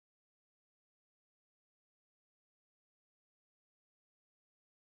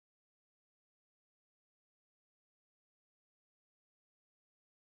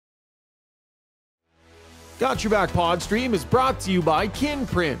Got Your Back Podstream is brought to you by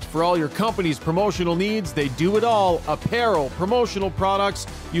Kinprint. For all your company's promotional needs, they do it all. Apparel, promotional products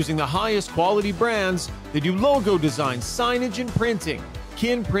using the highest quality brands. They do logo design, signage, and printing.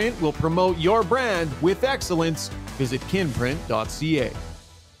 Kinprint will promote your brand with excellence. Visit kinprint.ca.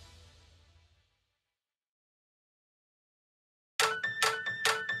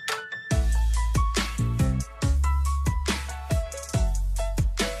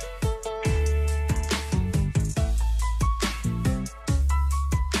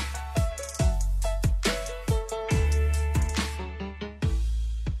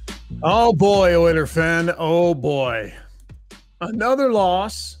 Oh boy, Oiler fan. Oh boy. Another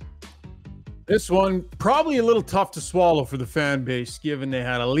loss. This one probably a little tough to swallow for the fan base, given they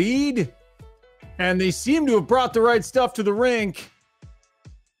had a lead and they seem to have brought the right stuff to the rink,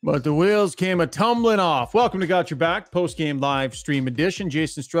 but the wheels came a-tumbling off. Welcome to Got Your Back, post-game live stream edition.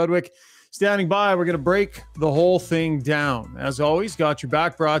 Jason Strudwick standing by. We're going to break the whole thing down. As always, Got Your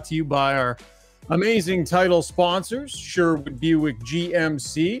Back brought to you by our amazing title sponsors, Sherwood Buick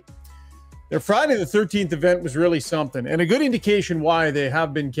GMC. Their Friday the 13th event was really something, and a good indication why they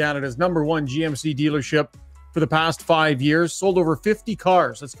have been Canada's #1 GMC dealership for the past 5 years. Sold over 50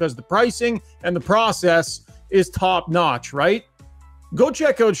 cars. That's because the pricing and the process is top-notch, right? Go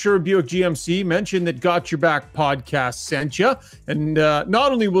check out Sherwood Buick GMC. Mention that Got Your Back podcast sent you. And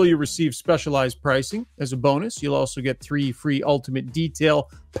not only will you receive specialized pricing as a bonus, you'll also get 3 free ultimate detail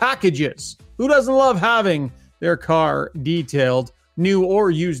packages. Who doesn't love having their car detailed? New or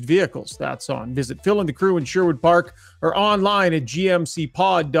used vehicles, that's on. Visit Phil and the crew in Sherwood Park or online at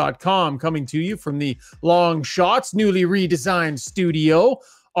gmcpod.com. Coming to you from the Long Shots newly redesigned studio.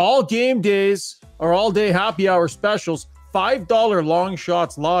 All game days or all day happy hour specials. $5 Long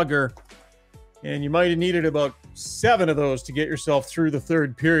Shots lager. And you might have needed about 7 of those to get yourself through the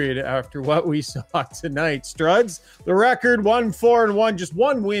third period after what we saw tonight. Struds, the record 1-4-1, just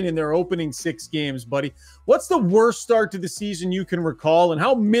one win in their opening 6 games, buddy. What's the worst start to the season you can recall, and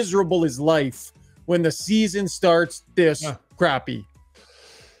how miserable is life when the season starts this crappy?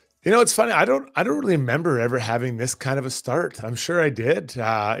 You know, it's funny. I don't really remember ever having this kind of a start. I'm sure I did.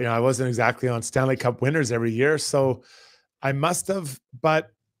 I wasn't exactly on Stanley Cup winners every year, so I must have,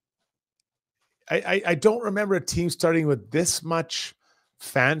 but I don't remember a team starting with this much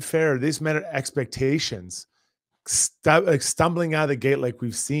fanfare, this many expectations, stumbling out of the gate like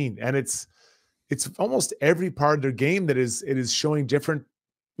we've seen. And it's almost every part of their game that it is showing different,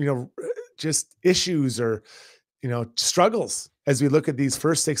 just issues or, struggles as we look at these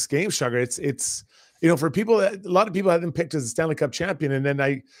first 6 games, Sugar. It's for people, a lot of people have them picked as a Stanley Cup champion. And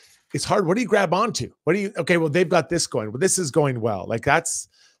then it's hard. What do you grab onto? Okay, well, they've got this going. Well, this is going well. Like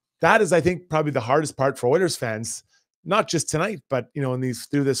that is, I think, probably the hardest part for Oilers fans, not just tonight, but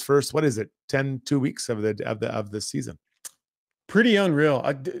through this first, 2 weeks of the season. Pretty unreal.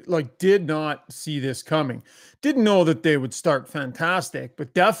 I did not see this coming. Didn't know that they would start fantastic,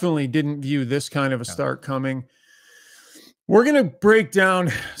 but definitely didn't view this kind of a start coming. We're going to break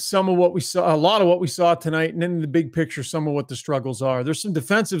down some of what we saw, a lot of what we saw tonight, and then in the big picture, some of what the struggles are. There's some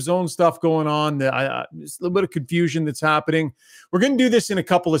defensive zone stuff going on. There's a little bit of confusion that's happening. We're going to do this in a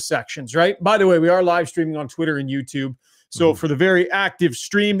couple of sections, right? By the way, we are live streaming on Twitter and YouTube. So for the very active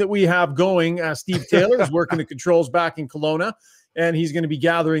stream that we have going, Steve Taylor is working the controls back in Kelowna, and he's going to be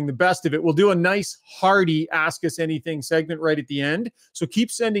gathering the best of it. We'll do a nice, hearty Ask Us Anything segment right at the end. So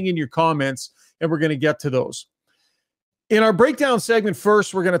keep sending in your comments, and we're going to get to those. In our breakdown segment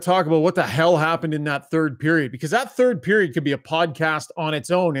first, we're going to talk about what the hell happened in that third period, because that third period could be a podcast on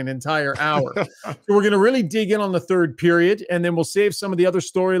its own, an entire hour. So we're going to really dig in on the third period, and then we'll save some of the other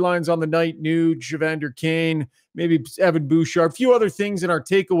storylines on the night, Nuge, Evander Kane, maybe Evan Bouchard, a few other things in our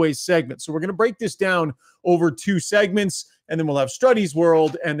takeaways segment. So we're going to break this down over 2 segments, and then we'll have Struddy's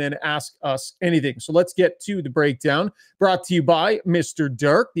World and then Ask Us Anything. So let's get to the breakdown, brought to you by Mr.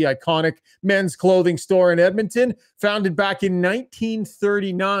 Dirk, the iconic men's clothing store in Edmonton, founded back in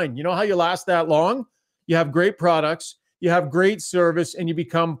 1939. You know how you last that long? You have great products, you have great service, and you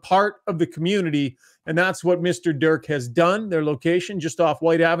become part of the community. And that's what Mr. Dirk has done. Their location just off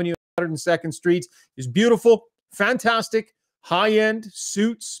White Avenue, 102nd Street, is beautiful, fantastic, high-end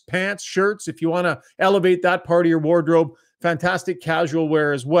suits, pants, shirts. If you want to elevate that part of your wardrobe, fantastic casual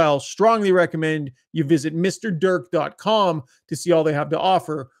wear as well. Strongly recommend you visit MrDirk.com to see all they have to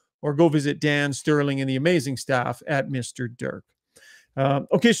offer, or go visit Dan Sterling and the amazing staff at Mr. Dirk.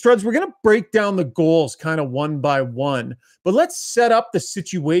 Okay, Struds, we're going to break down the goals kind of one by one, but let's set up the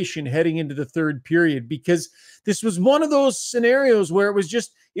situation heading into the third period, because this was one of those scenarios where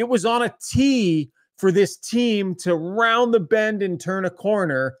it was on a tee for this team to round the bend and turn a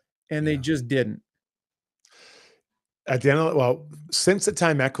corner, and they just didn't. at the end of, well, since the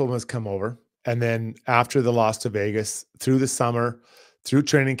time Ekholm has come over, and then after the loss to Vegas, through the summer, through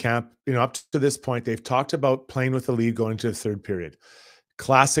training camp, up to this point, they've talked about playing with the lead going into the third period.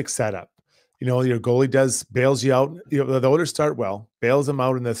 Classic setup. Your goalie bails you out. The Oilers start well, bails them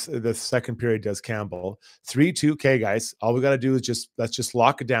out in the second period, does Campbell. 3-2, okay, guys, all we got to do is let's just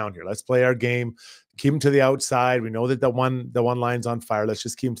lock it down here. Let's play our game, keep them to the outside. We know that the one line's on fire. Let's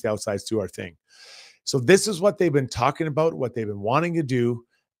just keep them to the outside, do our thing. So this is what they've been talking about, what they've been wanting to do,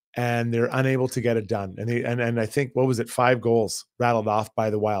 and they're unable to get it done. And I think, what was it, 5 goals rattled off by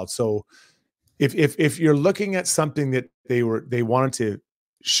the Wild. So if you're looking at something that they wanted to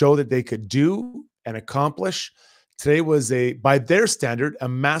show that they could do and accomplish, today was by their standard, a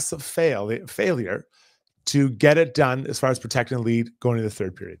massive failure to get it done as far as protecting the lead going into the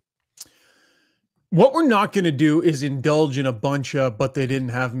third period. What we're not going to do is indulge in a bunch of, but they didn't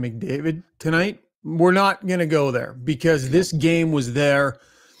have McDavid tonight. We're not going to go there because this game was there.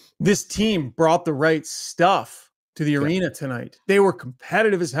 This team brought the right stuff to the arena tonight. They were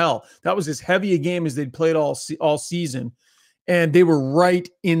competitive as hell. That was as heavy a game as they'd played all season. And they were right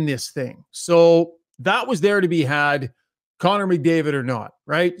in this thing. So that was there to be had, Connor McDavid or not,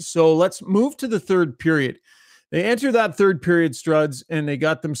 right? So let's move to the third period. They enter that third period, Struds, and they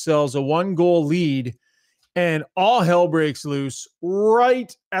got themselves a 1-goal lead, and all hell breaks loose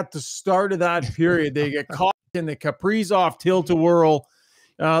right at the start of that period. They get caught in the Kaprizov tilt-a-whirl.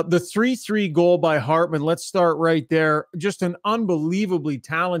 The 3-3 goal by Hartman, let's start right there. Just an unbelievably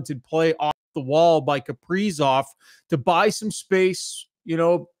talented play off the wall by Kaprizov to buy some space,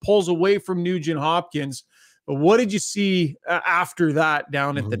 pulls away from Nugent Hopkins. But what did you see after that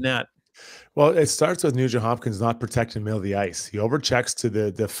down at the net? Well, it starts with Nugent Hopkins not protecting the middle of the ice. He overchecks to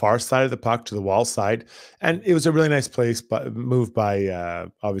the far side of the puck, to the wall side, and it was a really nice move by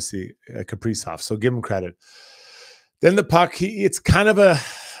obviously Kaprizov. So give him credit. Then the puck, it's kind of a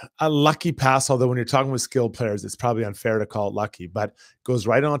lucky pass, although when you're talking with skilled players, it's probably unfair to call it lucky, but goes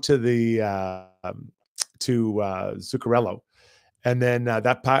right onto the Zuccarello. And then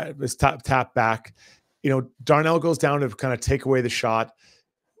that puck is tapped back. Darnell goes down to kind of take away the shot.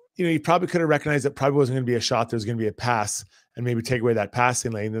 He probably could have recognized it probably wasn't going to be a shot. There's going to be a pass and maybe take away that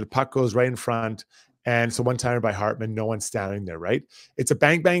passing lane. And the puck goes right in front. And so one-timer by Hartman, no one's standing there, right? It's a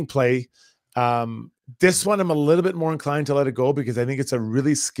bang-bang play. This one, I'm a little bit more inclined to let it go because I think it's a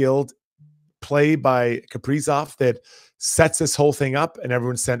really skilled play by Kaprizov that sets this whole thing up, and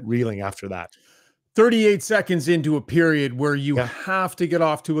everyone's sent reeling after that. 38 seconds into a period where you have to get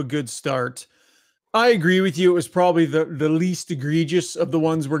off to a good start. I agree with you. It was probably the least egregious of the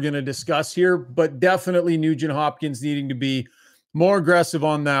ones we're going to discuss here, but definitely Nugent Hopkins needing to be more aggressive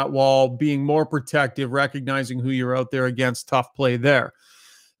on that wall, being more protective, recognizing who you're out there against. Tough play there.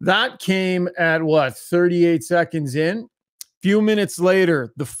 That came at 38 seconds in. Few minutes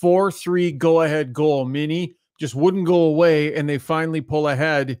later, the 4-3 go-ahead goal. Mini just wouldn't go away, and they finally pull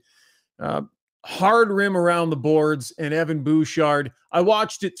ahead. Hard rim around the boards, and Evan Bouchard. I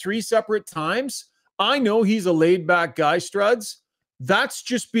watched it 3 separate times. I know he's a laid-back guy, Struds. That's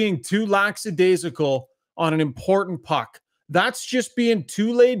just being too lackadaisical on an important puck. That's just being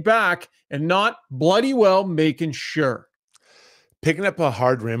too laid back and not bloody well making sure. Picking up a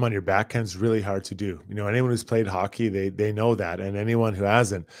hard rim on your backhand is really hard to do. Anyone who's played hockey, they know that. And anyone who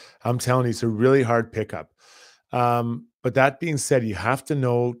hasn't, I'm telling you, it's a really hard pickup. But that being said, you have to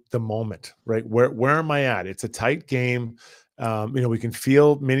know the moment, right? Where am I at? It's a tight game. We can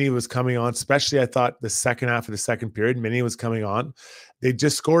feel Mini was coming on, especially I thought the second half of the second period, Mini was coming on. They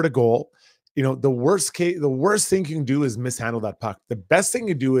just scored a goal. The worst thing you can do is mishandle that puck. The best thing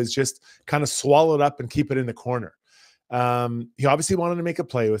you do is just kind of swallow it up and keep it in the corner. He obviously wanted to make a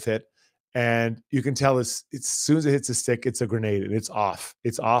play with it, and you can tell as soon as it hits the stick, it's a grenade and it's off,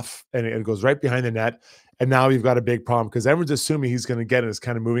 and it goes right behind the net. And now you've got a big problem because everyone's assuming he's going to get it. It's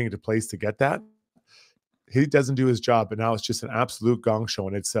kind of moving into place to get that. He doesn't do his job, but now it's just an absolute gong show,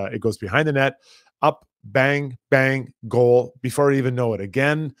 and it goes behind the net, up, bang, bang, goal before you even know it.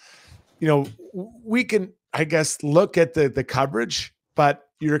 Again, we can, I guess, look at the coverage, but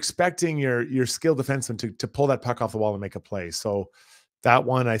you're expecting your skilled defenseman to pull that puck off the wall and make a play. So that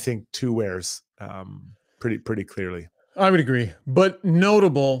one, I think, 2 wears pretty clearly. I would agree, but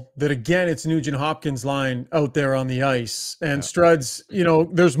notable that again, it's Nugent Hopkins' line out there on the ice, and Struds,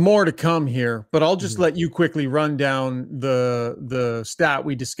 there's more to come here, but I'll just let you quickly run down the stat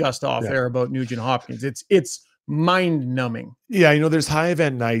we discussed off air about Nugent Hopkins. It's mind numbing. Yeah. There's high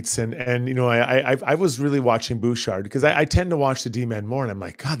event nights and I was really watching Bouchard because I tend to watch the D-man more, and I'm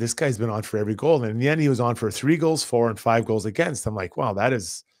like, God, this guy's been on for every goal. And in the end, he was on for 3 goals, 4 and 5 goals against. I'm like, wow,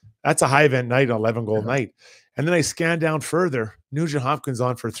 that's a high event night, 11 goal night. And then I scan down further. Nugent Hopkins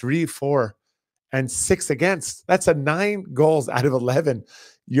on for 3, 4, and 6 against. That's a 9 goals out of 11.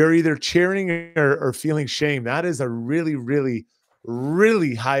 You're either cheering or feeling shame. That is a really, really,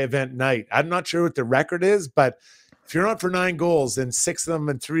 really high event night. I'm not sure what the record is, but if you're on for 9 goals and 6 of them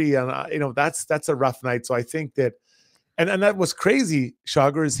and 3, and that's a rough night. So I think that, and that was crazy,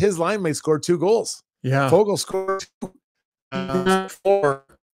 Schauger, is his line mate scored 2 goals. Yeah. Fogel scored 2. 4,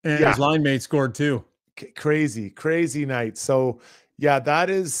 and his line mate scored 2. Crazy night. So yeah,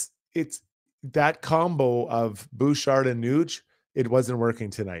 it's that combo of Bouchard and Nuge, it wasn't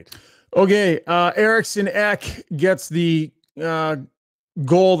working tonight. Okay, Eriksson Ek gets the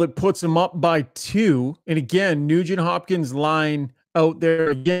goal that puts him up by 2. And again, Nugent Hopkins line out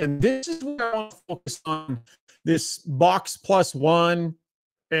there again. This is where I want to focus on this box plus 1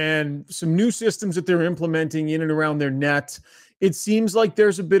 and some new systems that they're implementing in and around their net. It seems like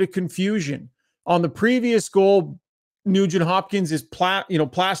there's a bit of confusion. On the previous goal, Nugent Hopkins is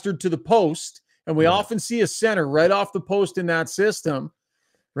plastered to the post, and we often see a center right off the post in that system,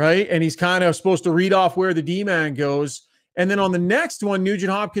 right? And he's kind of supposed to read off where the D-man goes. And then on the next one,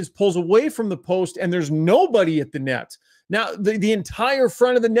 Nugent Hopkins pulls away from the post, and there's nobody at the net. Now, the entire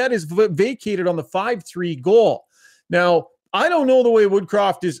front of the net is vacated on the 5-3 goal. Now, I don't know the way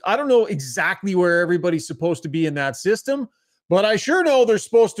Woodcroft is. I don't know exactly where everybody's supposed to be in that system, but I sure know there's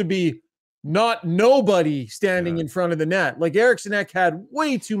supposed to be nobody standing in front of the net. Like Eriksson Ek had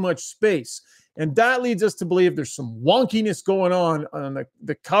way too much space. And that leads us to believe there's some wonkiness going on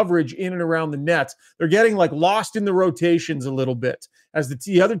the coverage in and around the net. They're getting like lost in the rotations a little bit. As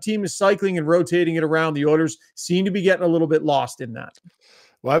the other team is cycling and rotating it around, the Oilers seem to be getting a little bit lost in that.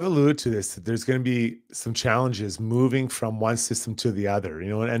 Well, I've alluded to this, that there's going to be some challenges moving from one system to the other,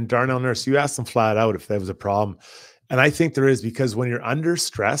 and Darnell Nurse, you asked them flat out if there was a problem. And I think there is, because when you're under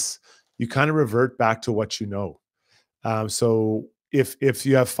stress, you kind of revert back to what you know. So if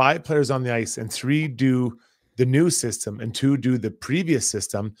you have 5 players on the ice and 3 do the new system and 2 do the previous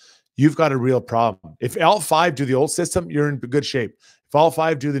system, you've got a real problem. If all 5 do the old system, you're in good shape. If all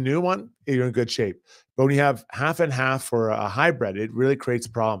 5 do the new one, you're in good shape. But when you have half and half or a hybrid, it really creates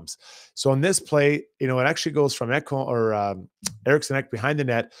problems. So in this play, it actually goes from Eriksson Ek behind the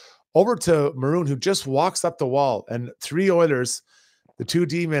net over to Maroon, who just walks up the wall, and 3 Oilers, the 2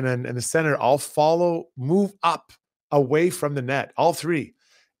 D-men and the center, all move up away from the net, all 3.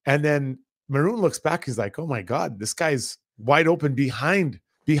 And then Maroon looks back. He's like, oh my God, this guy's wide open behind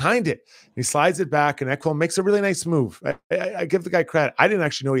it. He slides it back, and Ekholm makes a really nice move. I give the guy credit. I didn't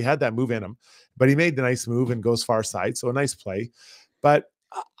actually know he had that move in him, but he made the nice move and goes far side. So a nice play. But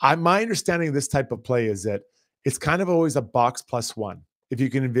my understanding of this type of play is that it's kind of always a box plus 1, if you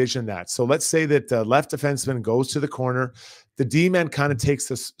can envision that. So let's say that the left defenseman goes to the corner. The D-man kind of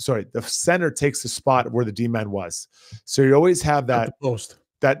the center takes the spot where the D-man was. So you always have that. At the post.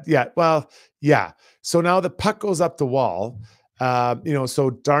 So now the puck goes up the wall.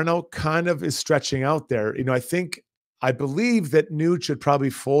 So Darno kind of is stretching out there. I believe that Nuge should probably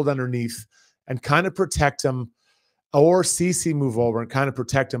fold underneath and kind of protect him, or CC move over and kind of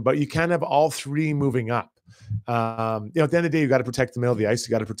protect him. But you can't have all 3 moving up. At the end of the day, you got to protect the middle of the ice.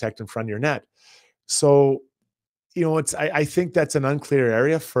 You got to protect in front of your net. So, I think that's an unclear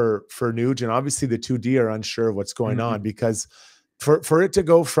area for Nuge, and obviously the 2D are unsure of what's going on, because for it to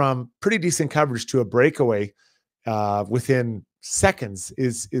go from pretty decent coverage to a breakaway within seconds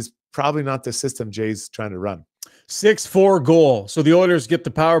is probably not the system Jay's trying to run. 6-4 goal. So the Oilers get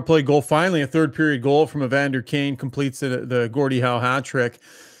the power play goal. Finally, a third period goal from Evander Kane completes the Gordie Howe hat trick.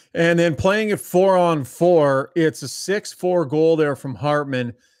 And then playing it 4-on-4, it's a 6-4 goal there from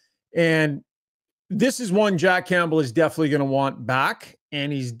Hartman. And this is one Jack Campbell is definitely going to want back.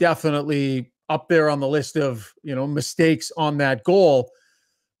 And he's definitely up there on the list of, mistakes on that goal.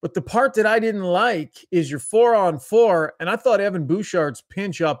 But the part that I didn't like is your 4-on-4. And I thought Evan Bouchard's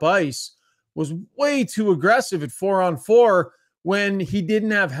pinch up ice was way too aggressive at 4-on-4 when he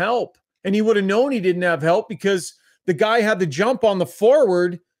didn't have help. And he would have known he didn't have help because the guy had the jump on the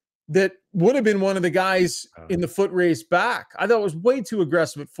forward that would have been one of the guys in the foot race back. I thought it was way too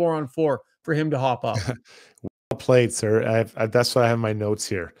aggressive at 4-on-4 for him to hop up. Well played, sir. That's what I have in my notes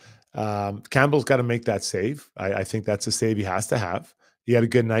here. Campbell's got to make that save. I think that's a save he has to have. He had a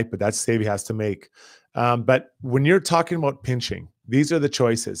good night, but that's a save he has to make. But when you're talking about pinching, these are the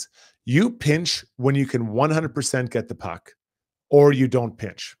choices. You pinch when you can 100% get the puck, or you don't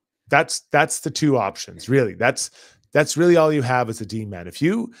pinch. That's the 2 options, really. That's really all you have as a D-man. If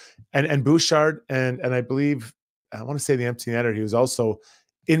you and Bouchard and I believe, I want to say the empty netter, he was also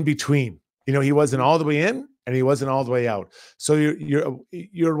in between. He wasn't all the way in and he wasn't all the way out. So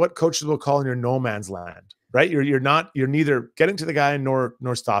you're what coaches will call in your no man's land. right? You're neither getting to the guy nor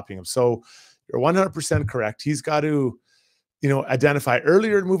stopping him. So you're 100% correct. He's got to, identify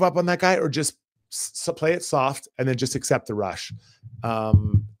earlier to move up on that guy, or just play it soft and then just accept the rush.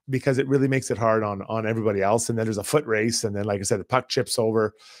 Because it really makes it hard on everybody else. And then there's a foot race. And then, like I said, the puck chips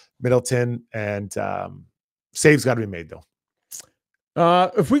over Middleton, and save's got to be made, though.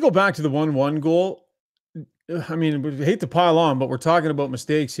 If we go back to the 1-1 goal, I mean, we hate to pile on, but we're talking about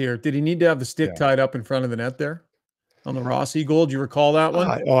mistakes here. Did he need to have the stick tied up in front of the net there on the Rossi goal? Do you recall that one?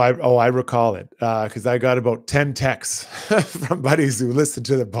 I recall it, because I got about 10 texts from buddies who listened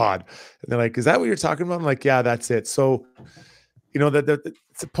to the pod. And they're like, is that what you're talking about? I'm like, yeah, that's it. So,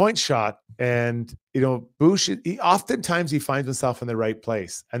 it's a point shot, and, Bush, oftentimes he finds himself in the right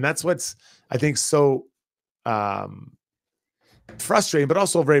place. And that's what's, I think, so frustrating, but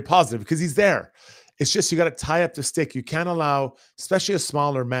also very positive, because he's there. It's just, you got to tie up the stick. You can't allow, especially a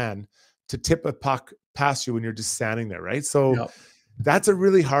smaller man, to tip a puck past you when you're just standing there, right? So that's a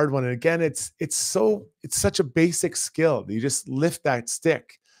really hard one. And again, it's such a basic skill. You just lift that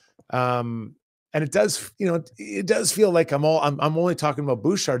stick. And it does, it does feel like I'm only talking about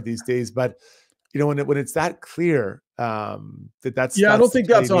Bouchard these days, but when it's that clear, that's I don't think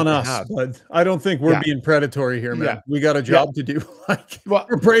that's on us, but I don't think we're being predatory here, man. We got a job to do.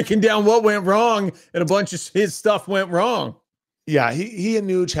 We're breaking down what went wrong, and a bunch of his stuff went wrong. Yeah, he and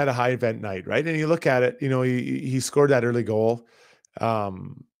Nuge had a high event night, right? And you look at it, he scored that early goal. He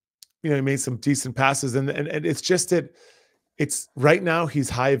made some decent passes, and it's just that it's right now he's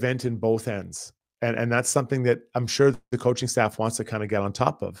high event in both ends. And that's something that I'm sure the coaching staff wants to kind of get on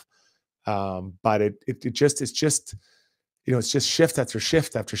top of. But it's just shift after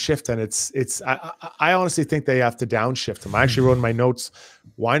shift after shift. And I honestly think they have to downshift him. I actually wrote in my notes,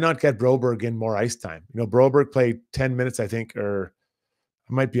 why not get Broberg in more ice time? Broberg played 10 minutes, I think, or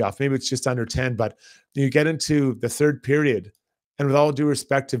I might be off. Maybe it's just under 10, but you get into the third period, and with all due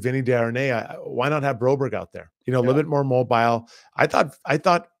respect to Vinny Darnay, why not have Broberg out there? A little bit more mobile. I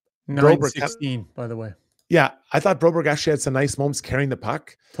thought 9-16, by the way. Yeah, I thought Broberg actually had some nice moments carrying the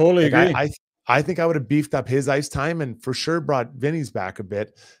puck. Totally agree. I think I would have beefed up his ice time, and for sure brought Vinny's back a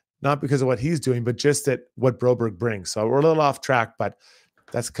bit, not because of what he's doing, but just that what Broberg brings. So we're a little off track, but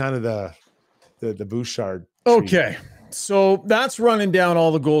that's kind of the Bouchard. Okay, so that's running down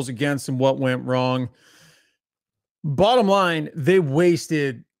all the goals against and what went wrong. Bottom line, they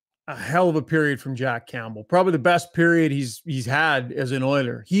wasted a hell of a period from Jack Campbell. Probably the best period he's had as an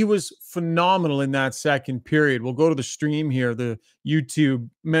Oiler. He was phenomenal in that second period. We'll go to the stream here, the YouTube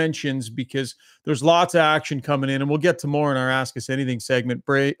mentions, because there's lots of action coming in, and we'll get to more in our Ask Us Anything segment.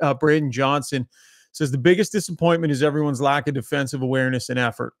 Braden Johnson says the biggest disappointment is everyone's lack of defensive awareness and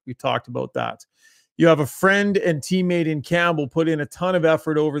effort. We talked about that. You have a friend and teammate in Campbell, put in a ton of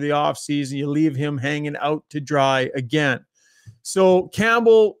effort over the offseason. You leave him hanging out to dry again. So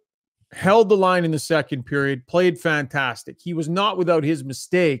Campbell held the line in the second period, played fantastic. He was not without his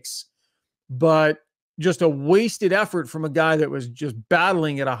mistakes, but just a wasted effort from a guy that was just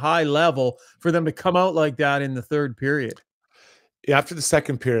battling at a high level for them to come out like that in the third period. Yeah, after the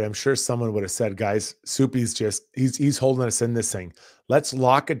second period, I'm sure someone would have said, guys, Soupy's he's holding us in this thing. Let's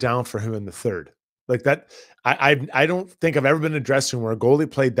lock it down for him in the third. Like that, I don't think I've ever been in a dressing room where a goalie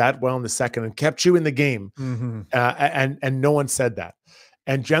played that well in the second and kept you in the game. And no one said that.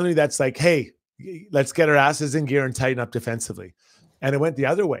 And generally that's like, hey, let's get our asses in gear and tighten up defensively. And it went the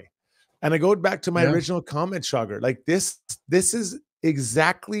other way. And I go back to my original comment, Shogger. Like this is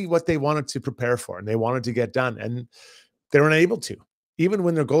exactly what they wanted to prepare for, and they wanted to get done. And they weren't able to, even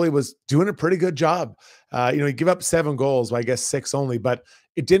when their goalie was doing a pretty good job. He gave up 7 goals, well, I guess 6 only, but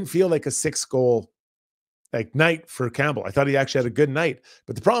it didn't feel like a 6-goal night for Campbell. I thought he actually had a good night.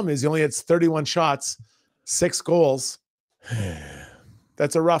 But the problem is he only had 31 shots, 6 goals.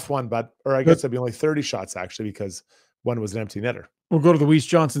 That's a rough one, or I guess it'd be only 30 shots actually, because one was an empty netter. We'll go to the Weiss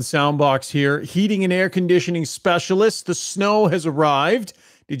Johnson soundbox here. Heating and air conditioning specialist. The snow has arrived.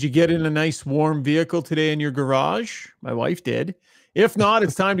 Did you get in a nice warm vehicle today in your garage? My wife did. If not,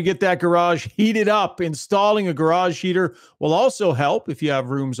 it's time to get that garage heated up. Installing a garage heater will also help if you have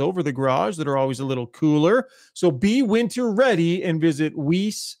rooms over the garage that are always a little cooler. So be winter ready and visit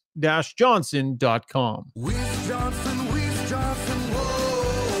Weiss-Johnson.com. Weiss Johnson, whoa.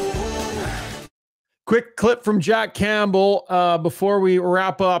 Quick clip from Jack Campbell before we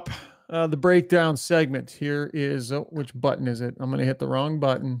wrap up the breakdown segment. Here is, which button is it? I'm going to hit the wrong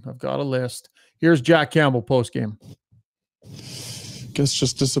button. I've got a list. Here's Jack Campbell postgame. Guess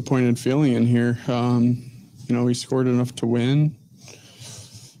just disappointed feeling in here. We scored enough to win.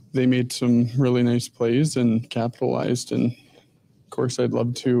 They made some really nice plays and capitalized, and course, I'd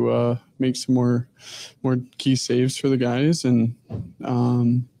love to make some more key saves for the guys and,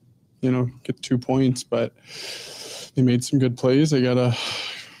 get 2 points. But they made some good plays. I got to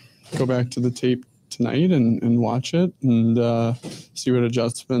go back to the tape tonight and watch it and see what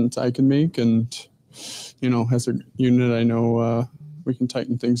adjustments I can make. And, as a unit, I know we can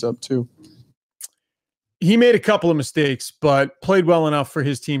tighten things up too. He made a couple of mistakes, but played well enough for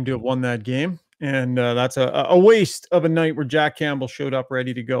his team to have won that game. And that's a waste of a night where Jack Campbell showed up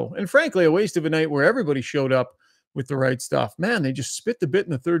ready to go. And frankly, a waste of a night where everybody showed up with the right stuff. Man, they just spit the bit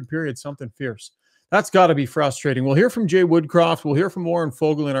in the third period, something fierce. That's got to be frustrating. We'll hear from Jay Woodcroft. We'll hear from Warren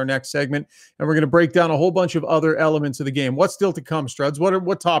Fogle in our next segment, and we're going to break down a whole bunch of other elements of the game. What's still to come, Struds?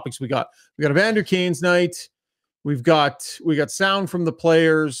 What topics we got? We got Evander Kane's night. We got sound from the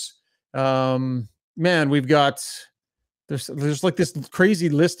players. Man, we've got there's like this crazy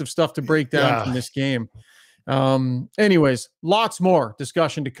list of stuff to break down from this game. Anyways, lots more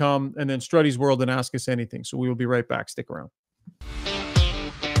discussion to come, and then Struddy's World and Ask Us Anything. So we will be right back. Stick around.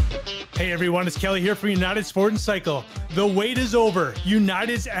 Hey everyone, it's Kelly here from United Sport & Cycle. The wait is over.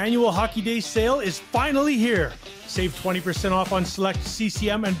 United's annual Hockey Day sale is finally here. Save 20% off on select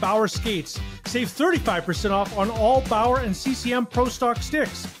CCM and Bauer skates. Save 35% off on all Bauer and CCM Pro Stock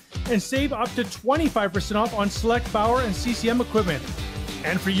sticks. And save up to 25% off on select Bauer and CCM equipment.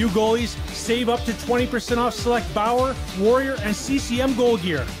 And for you goalies, save up to 20% off select Bauer, Warrior, and CCM goal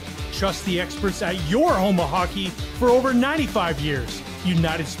gear. Trust the experts at your home of hockey for over 95 years.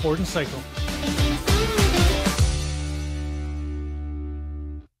 United Sport & Cycle.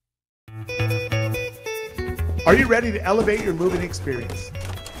 Are you ready to elevate your moving experience?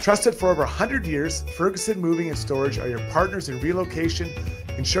 Trusted for over 100 years, Ferguson Moving and Storage are your partners in relocation,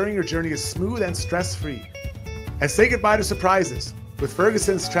 ensuring your journey is smooth and stress-free. And say goodbye to surprises with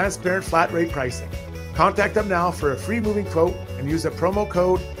Ferguson's transparent flat rate pricing. Contact them now for a free moving quote and use the promo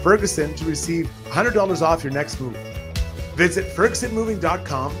code Ferguson to receive $100 off your next move. Visit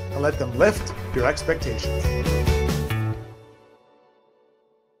FergusonMoving.com and let them lift your expectations.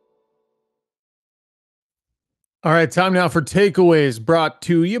 All right, time now for takeaways brought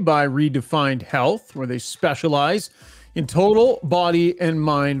to you by Redefined Health, where they specialize in total body and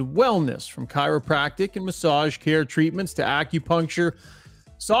mind wellness, from chiropractic and massage care treatments to acupuncture,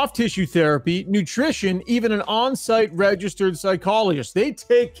 soft tissue therapy, nutrition, even an on-site registered psychologist. They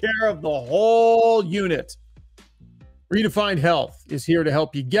take care of the whole unit. Redefined Health is here to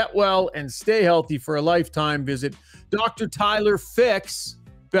help you get well and stay healthy for a lifetime. Visit Dr. Tyler Fix,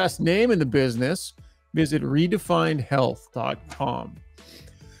 best name in the business. Visit redefinedhealth.com.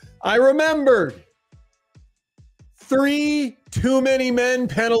 I remembered 3 too many men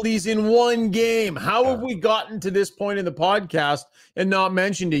penalties in one game. How have we gotten to this point in the podcast and not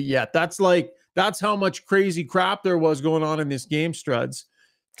mentioned it yet? That's how much crazy crap there was going on in this game, Struds.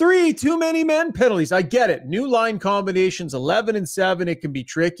 3 too many men penalties. I get it. New line combinations, 11 and 7. It can be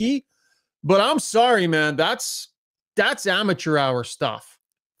tricky, but I'm sorry, man. That's amateur hour stuff.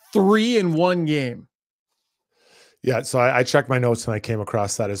 3 in one game. Yeah, so I checked my notes and I came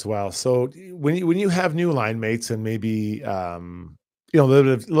across that as well. So when you have new line mates and maybe a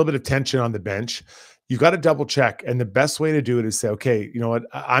little bit of tension on the bench, you've got to double check. And the best way to do it is say, okay, you know what,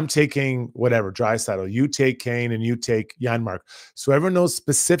 I'm taking whatever, Draisaitl, you take Kane and you take Janmark. So everyone knows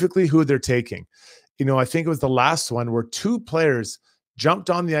specifically who they're taking. I think it was the last one where 2 players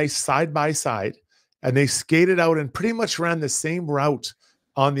jumped on the ice side by side and they skated out and pretty much ran the same route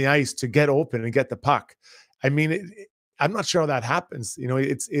on the ice to get open and get the puck. I mean, I'm not sure how that happens.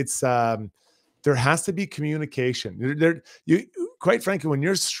 There has to be communication. Quite frankly, when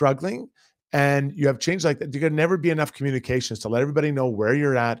you're struggling and you have change like that, there can never be enough communications to let everybody know where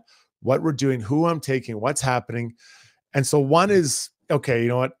you're at, what we're doing, who I'm taking, what's happening. And so 1 is, okay, you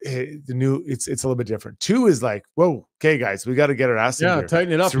know what? Hey, it's a little bit different. 2 is like, whoa, okay, guys, we got to get our ass in here.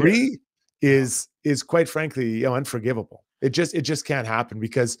 Tighten it up. 3 is quite frankly, unforgivable. It just can't happen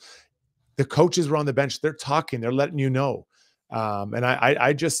because the coaches were on the bench. They're talking. They're letting you know. And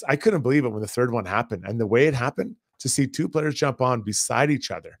I couldn't believe it when the third one happened. And the way it happened, to see 2 players jump on beside each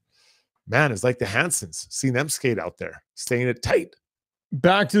other, man, it's like the Hansons, seeing them skate out there, staying it tight.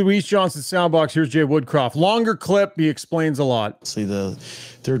 Back to the Weiss Johnson soundbox. Here's Jay Woodcroft. Longer clip. He explains a lot. See, the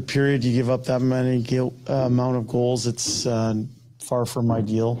third period, you give up that many amount of goals. It's far from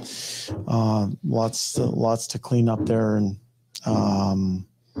ideal. Lots to clean up there. And,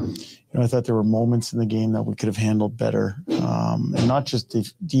 I thought there were moments in the game that we could have handled better, and not just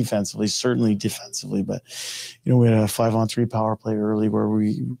defensively, certainly defensively, but we had a 5-on-3 power play early where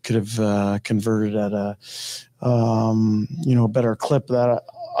we could have converted at a better clip that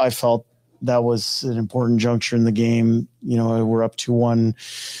I felt that was an important juncture in the game. You know, we're up 2-1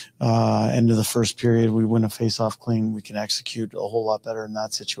 end of the first period. We win a face-off clean. We can execute a whole lot better in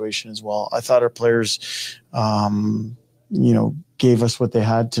that situation as well. I thought our players, you know, gave us what they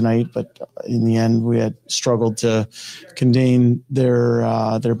had tonight, but in the end, we had struggled to contain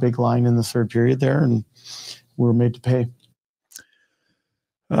their big line in the third period there, and we were made to pay.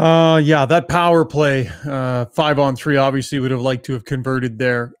 Yeah, that power play, 5-on-3, obviously would have liked to have converted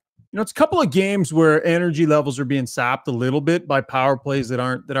there. You know, it's a couple of games where energy levels are being sapped a little bit by power plays that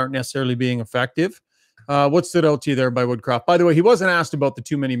aren't necessarily being effective. What stood out to you there by Woodcroft? By the way, he wasn't asked about the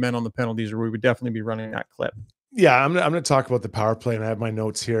too many men on the penalties, or we would definitely be running that clip. Yeah, I'm going to talk about the power play, and I have my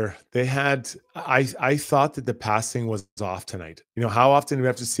notes here. They had, I thought that the passing was off tonight. You know, how often do we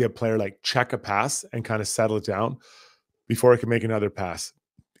have to see a player like check a pass and kind of settle it down before it can make another pass?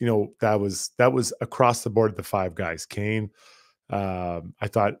 You know, that was across the board, the five guys. Kane, I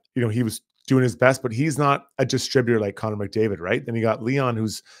thought, you know, he was doing his best, but he's not a distributor like Connor McDavid, right? Then you got Leon,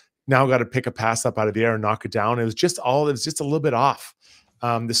 who's now got to pick a pass up out of the air and knock it down. It was just a little bit off.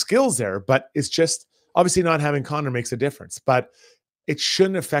 The skill's there, but it's just, obviously not having Connor makes a difference, but it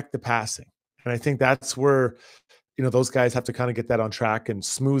shouldn't affect the passing. And I think that's where, you know, those guys have to kind of get that on track and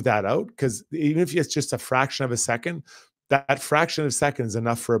smooth that out. Because even if it's just a fraction of a second, that fraction of a second is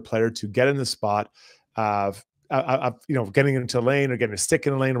enough for a player to get in the spot of you know, getting into a lane or getting a stick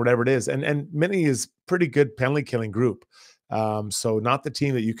in a lane or whatever it is. And Mini is pretty good penalty killing group. So not the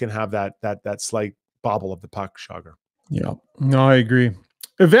team that you can have that slight bobble of the puck, Shogger. Yeah, no, I agree.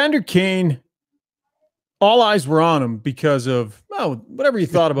 Evander Kane, all eyes were on him because of, well, whatever you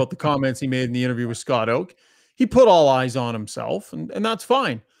thought about the comments he made in the interview with Scott Oak. He put all eyes on himself, and that's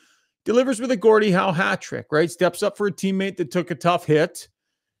fine. Delivers with a Gordie Howe hat trick, right? Steps up for a teammate that took a tough hit.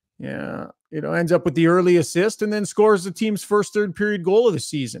 Yeah, you know, ends up with the early assist and then scores the team's first third period goal of the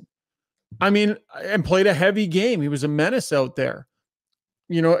season. I mean, and played a heavy game. He was a menace out there.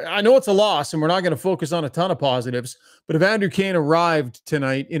 You know, I know it's a loss and we're not going to focus on a ton of positives, but Evander Kane arrived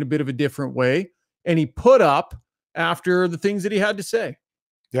tonight in a bit of a different way. And he put up after the things that he had to say.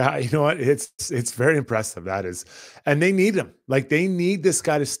 Yeah, you know what? It's very impressive. That is. And they need him. Like, they need this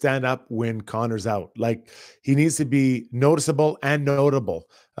guy to stand up when Connor's out. Like, he needs to be noticeable and notable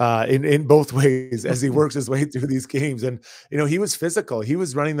in both ways as he works his way through these games. And, you know, he was physical. He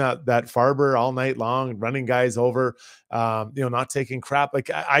was running that Farber all night long, running guys over, you know, not taking crap. Like,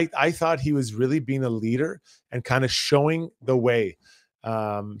 I thought he was really being a leader and kind of showing the way.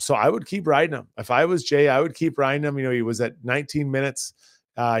 So I would keep riding him. If I was Jay, I would keep riding him. You know, he was at 19 minutes.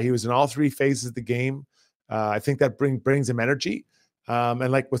 He was in all three phases of the game. I think that brings him energy.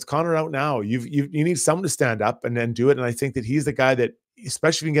 And like with Connor out now, you need someone to stand up and then do it. And I think that he's the guy that,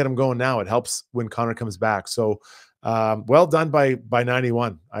 especially if you can get him going now, it helps when Connor comes back. So well done by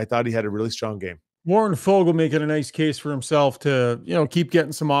 91. I thought he had a really strong game. Warren Fogle making a nice case for himself to, you know, keep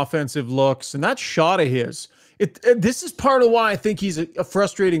getting some offensive looks. And that shot of his, this is part of why I think he's a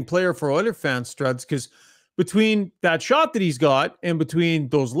frustrating player for Oilers fans, Struds, because between that shot that he's got and between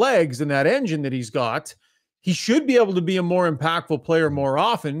those legs and that engine that he's got, he should be able to be a more impactful player more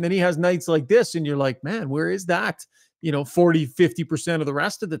often. And then he has nights like this, and you're like, man, where is that? You know, 40, 50% of the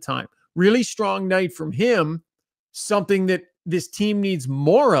rest of the time. Really strong night from him, something that this team needs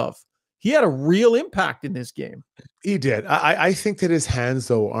more of. He had a real impact in this game. He did. I think that his hands,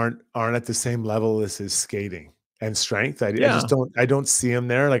 though, aren't at the same level as his skating and strength. I don't see him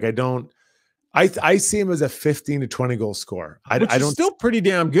there. Like, I see him as a 15 to 20 goal scorer. I don't, still pretty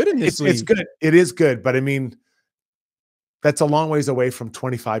damn good in this league. It's good. It is good. But I mean, that's a long ways away from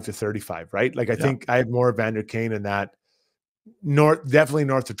 25 to 35, right? Like, I think I have more Evander Kane in that definitely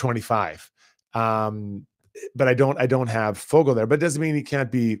north of 25. But I don't have Fogle there, but it doesn't mean he can't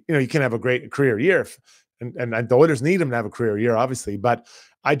be, you know, you can have a great career year. And the Oilers need him to have a career year, obviously. But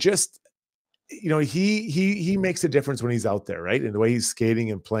I just, you know, he makes a difference when he's out there, right? In the way he's skating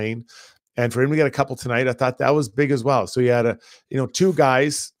and playing. And for him to get a couple tonight, I thought that was big as well. So you had two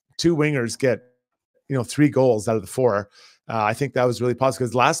wingers get, you know, 3 goals out of the 4. I think that was really positive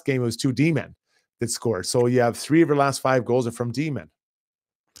because last game it was 2 D-men that scored. So you have 3 of your last 5 goals are from D-men.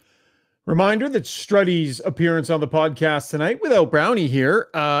 Reminder that Struddy's appearance on the podcast tonight without Brownie here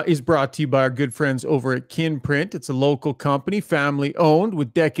is brought to you by our good friends over at Kin Print. It's a local company, family owned,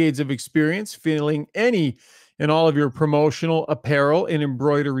 with decades of experience filling any and all of your promotional apparel and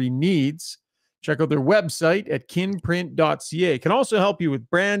embroidery needs. Check out their website at kinprint.ca. It can also help you with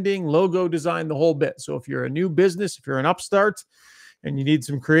branding, logo design, the whole bit. So if you're a new business, if you're an upstart and you need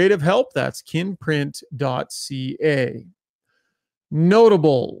some creative help, that's kinprint.ca.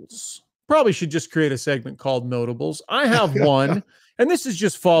 Notables. Probably should just create a segment called Notables. I have one, And this is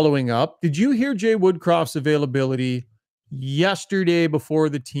just following up. Did you hear Jay Woodcroft's availability yesterday before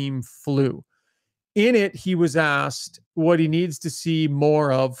the team flew? In it, he was asked what he needs to see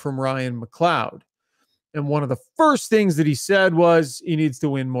more of from Ryan McLeod. And one of the first things that he said was he needs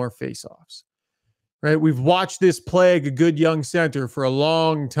to win more faceoffs. Right? We've watched this plague a good young center for a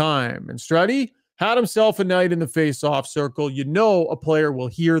long time. And Struddy had himself a night in the faceoff circle. You know a player will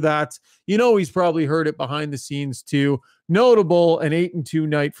hear that. You know he's probably heard it behind the scenes too. Notable, an 8-2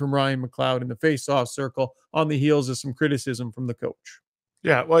 night from Ryan McLeod in the faceoff circle on the heels of some criticism from the coach.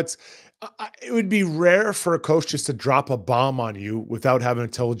 Yeah, well, it would be rare for a coach just to drop a bomb on you without having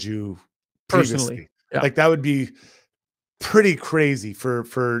told you previously. Personally, yeah. Like that would be pretty crazy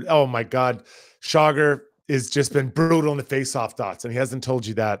for oh my God, Schauger has just been brutal in the faceoff dots, and he hasn't told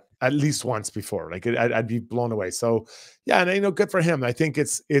you that at least once before. Like I'd be blown away. So yeah, and good for him. I think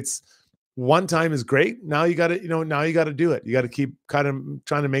it's one time is great. Now you got to now you got to do it. You got to keep kind of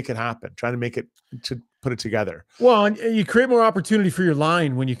trying to make it happen, trying to make it to put it together. Well, and you create more opportunity for your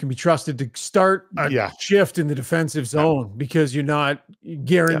line when you can be trusted to start a shift in the defensive zone because you're not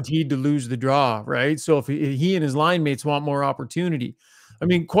guaranteed to lose the draw, right? So if he and his line mates want more opportunity, I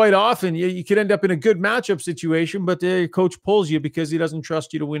mean, quite often you could end up in a good matchup situation, but the coach pulls you because he doesn't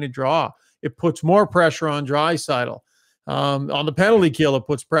trust you to win a draw. It puts more pressure on Draisaitl. On the penalty kill, it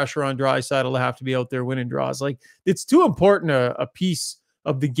puts pressure on Draisaitl to have to be out there winning draws. Like it's too important a piece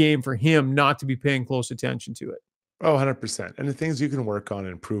of the game for him not to be paying close attention to it. Oh, 100%. And the things you can work on and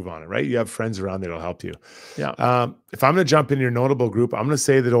improve on it, right? You have friends around that'll help you. Yeah. If I'm going to jump in your notable group, I'm going to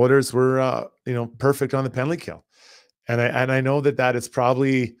say that Oilers were, perfect on the penalty kill. And I know that is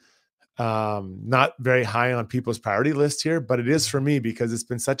probably not very high on people's priority list here, but it is for me because it's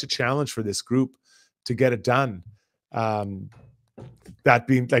been such a challenge for this group to get it done. That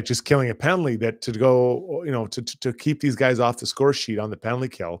being like just killing a penalty, that to go, to keep these guys off the score sheet on the penalty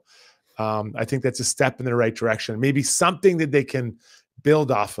kill. I think that's a step in the right direction. Maybe something that they can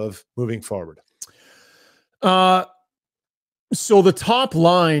build off of moving forward. So the top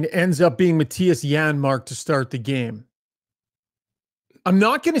line ends up being Matthias Janmark to start the game. I'm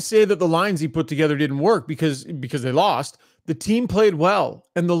not going to say that the lines he put together didn't work because they lost. The team played well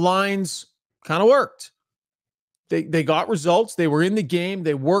and the lines kind of worked. They got results. They were in the game.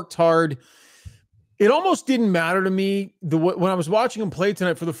 They worked hard. It almost didn't matter to me. When I was watching them play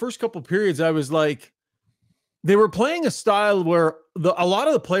tonight, for the first couple of periods, I was like, they were playing a style where a lot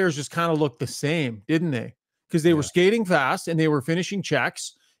of the players just kind of looked the same, didn't they? Because they were skating fast and they were finishing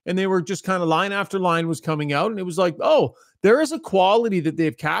checks and they were just kind of line after line was coming out. And it was like, oh, there is a quality that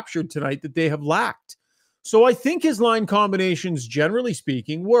they've captured tonight that they have lacked. So I think his line combinations, generally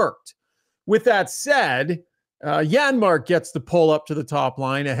speaking, worked. With that said, Janmark gets the pull up to the top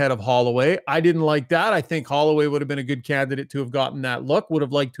line ahead of Holloway. I didn't like that. I think Holloway would have been a good candidate to have gotten that look, would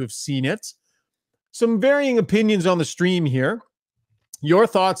have liked to have seen it. Some varying opinions on the stream here. Your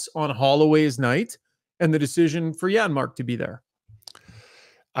thoughts on Holloway's night and the decision for Janmark to be there?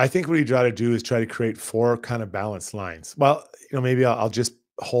 I think what you try to do is try to create four kind of balanced lines. Well, maybe I'll just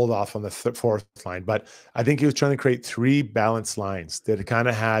hold off on the fourth line, but I think he was trying to create three balanced lines that kind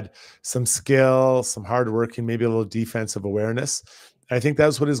of had some skill, some hard working, maybe a little defensive awareness. And I think that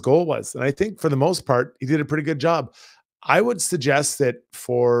was what his goal was. And I think for the most part, he did a pretty good job. I would suggest that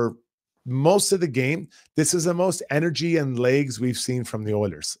for most of the game, this is the most energy and legs we've seen from the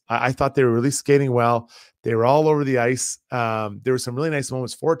Oilers. I thought they were really skating well. They were all over the ice. There were some really nice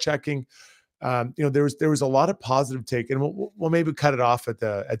moments for checking. There was a lot of positive take, and we'll maybe cut it off at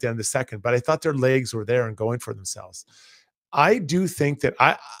the end of the second. But I thought their legs were there and going for themselves. I do think that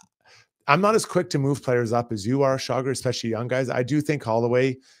I'm not as quick to move players up as you are, Schauger, especially young guys. I do think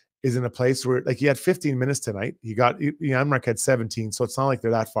Holloway is in a place where, like, he had 15 minutes tonight. Janmark had 17, so it's not like they're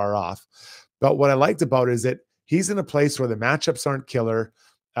that far off. But what I liked about it is that he's in a place where the matchups aren't killer,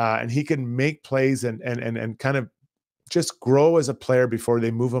 and he can make plays and kind of just grow as a player before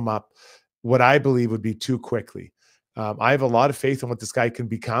they move him up what I believe would be too quickly. I have a lot of faith in what this guy can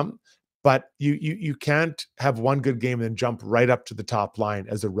become, but you can't have one good game and then jump right up to the top line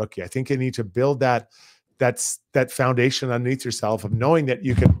as a rookie. I think you need to build that foundation underneath yourself of knowing that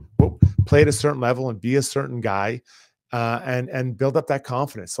you can play at a certain level and be a certain guy, and build up that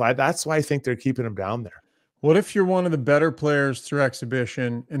confidence. So that's why I think they're keeping him down there. What if you're one of the better players through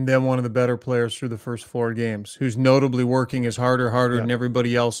exhibition and then one of the better players through the first 4 games, who's notably working as harder than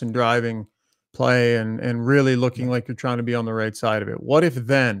everybody else in driving play and really looking like you're trying to be on the right side of it? What if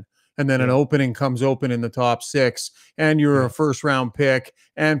then, and then an opening comes open in the top 6 and you're a first round pick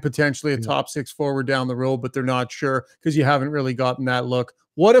and potentially a top 6 forward down the road, but they're not sure because you haven't really gotten that look.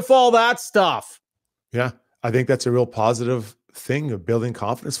 What if all that stuff? Yeah. I think that's a real positive thing of building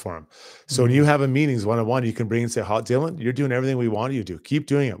confidence for him. So when you have a meetings one-on-one, you can bring and say, Dylan, you're doing everything we want you to do. Keep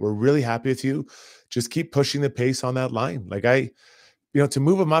doing it. We're really happy with you. Just keep pushing the pace on that line. Like to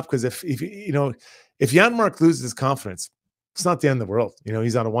move him up, because if Janmark loses his confidence, it's not the end of the world.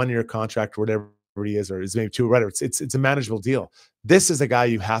 He's on a 1-year contract or whatever he is, or is maybe 2, whatever. It's a manageable deal. This is a guy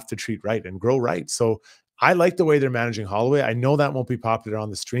you have to treat right and grow right. So I like the way they're managing Holloway. I know that won't be popular on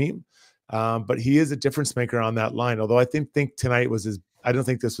the stream, but he is a difference maker on that line. Although I think tonight was I don't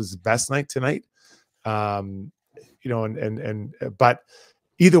think this was his best night tonight. But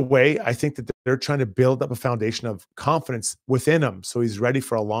either way, I think that they're trying to build up a foundation of confidence within him, so he's ready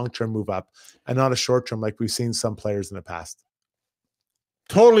for a long-term move up and not a short-term like we've seen some players in the past.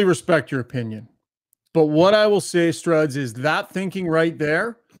 Totally respect your opinion. But what I will say, Struds, is that thinking right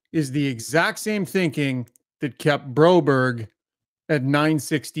there is the exact same thinking that kept Broberg at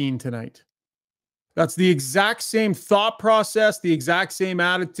 916 tonight. That's the exact same thought process, the exact same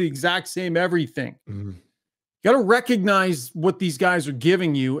attitude, the exact same everything. You got to recognize what these guys are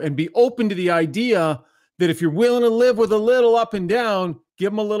giving you and be open to the idea that if you're willing to live with a little up and down,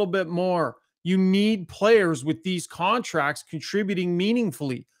 give them a little bit more. You need players with these contracts contributing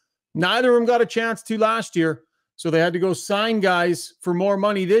meaningfully. Neither of them got a chance to last year, so they had to go sign guys for more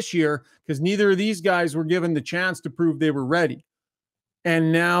money this year because neither of these guys were given the chance to prove they were ready.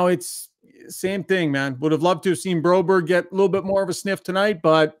 And now it's same thing, man. Would have loved to have seen Broberg get a little bit more of a sniff tonight,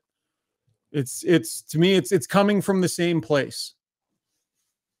 but it's to me, it's coming from the same place.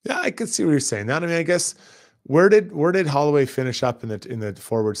 Yeah, I could see what you're saying. That, I mean, I guess where did Holloway finish up in the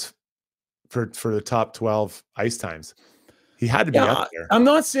forwards for the top 12 ice times? He had to be up there. I'm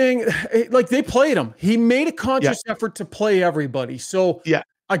not saying like they played him. He made a conscious effort to play everybody. So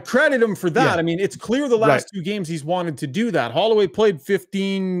I credit him for that. I mean, it's clear the last 2 games he's wanted to do that. Holloway played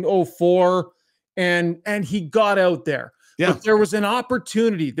 15-04 and he got out there. But there was an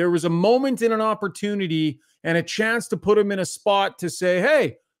opportunity. There was a moment in an opportunity and a chance to put him in a spot to say,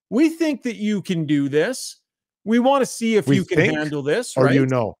 hey, we think that you can do this. We want to see if you can handle this. Or right?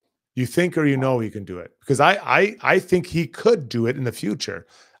 You think or he can do it. Because I think he could do it in the future.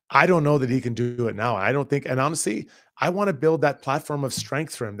 I don't know that he can do it now. I don't think, and honestly, I want to build that platform of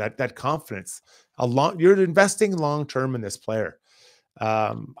strength for him, that confidence. You're investing long-term in this player.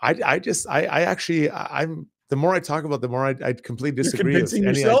 I'm the more I talk about, the more I completely disagree with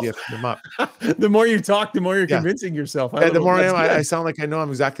any idea from him up. The more you talk, the more you're convincing yourself. The more I sound like I know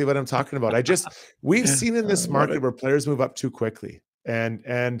exactly what I'm talking about. We've seen in this market where players move up too quickly.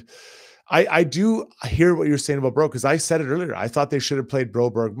 And I do hear what you're saying about Bro, because I said it earlier. I thought they should have played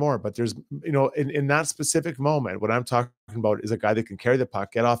Broberg more, but there's, in that specific moment, what I'm talking about is a guy that can carry the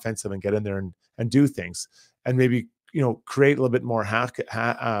puck, get offensive, and get in there and do things, and maybe create a little bit more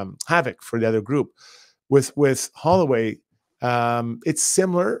havoc for the other group. With Holloway, it's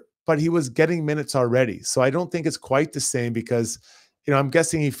similar, but he was getting minutes already, so I don't think it's quite the same because I'm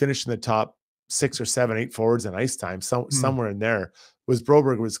guessing he finished in the top 6 or 7, 8 forwards in ice time, somewhere in there. Was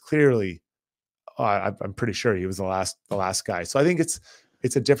Broberg was clearly, I'm pretty sure he was the last guy. So I think it's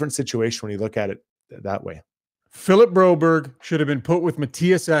a different situation when you look at it that way. Philip Broberg should have been put with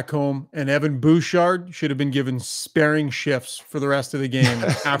Matthias Ekholm, and Evan Bouchard should have been given sparing shifts for the rest of the game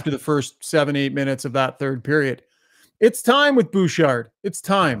after the first 7-8 minutes of that third period. It's time with Bouchard. It's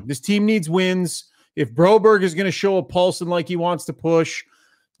time. This team needs wins. If Broberg is going to show a pulse and like he wants to push,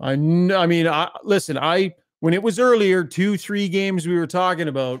 when it was earlier, 2-3 games we were talking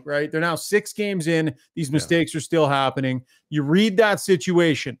about, right? They're now 6 games in. These mistakes are still happening. You read that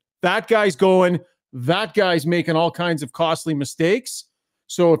situation. That guy's going. That guy's making all kinds of costly mistakes.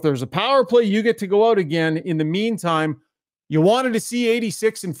 So if there's a power play, you get to go out again. In the meantime, you wanted to see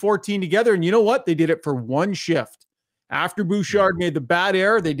 86 and 14 together. And you know what? They did it for 1 shift. After Bouchard made the bad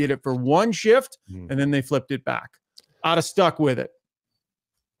error, they did it for 1 shift, and then they flipped it back. I'd have stuck with it.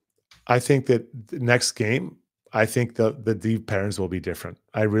 I think that the next game, I think the deep pairings will be different.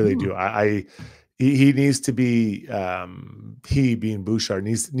 I really do. He needs to be, he being Bouchard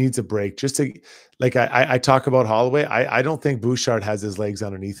needs a break. Just to, like I talk about Holloway, I don't think Bouchard has his legs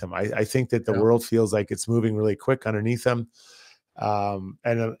underneath him. I think that the world feels like it's moving really quick underneath him.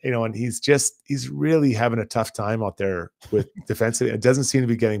 And he's really having a tough time out there with defensive. It doesn't seem to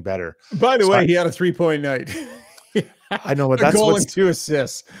be getting better. By the way, he had a 3-point night. I know, but that's goal and 2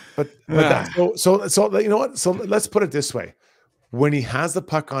 assists. But so you know what? So let's put it this way. When he has the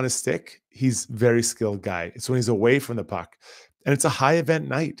puck on his stick, he's a very skilled guy. It's when he's away from the puck. And it's a high event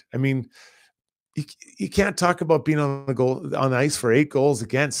night. I mean, you can't talk about being on the ice for 8 goals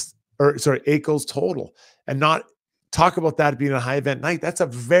total and not talk about that being a high event night. That's a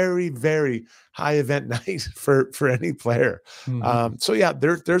very, very high event night for any player. So yeah,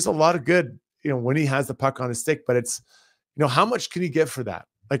 there's a lot of good, when he has the puck on his stick, but it's, how much can you get for that?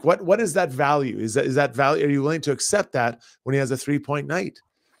 Like what is that value? Is that value? Are you willing to accept that when he has a 3-point night?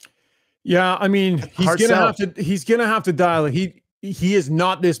 Yeah. I mean, he's going to have to dial it. He is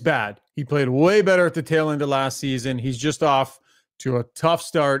not this bad. He played way better at the tail end of last season. He's just off to a tough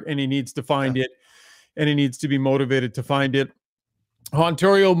start, and he needs to find it, and he needs to be motivated to find it.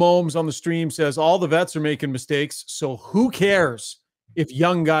 Ontario Momes on the stream says all the vets are making mistakes, so who cares if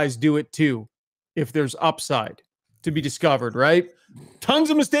young guys do it too, if there's upside to be discovered, right? Tons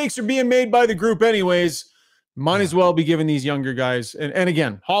of mistakes are being made by the group anyways. Might as well be giving these younger guys. And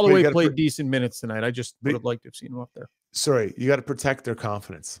again, Holloway played decent minutes tonight. I just would have liked to have seen him up there. Sorry, you got to protect their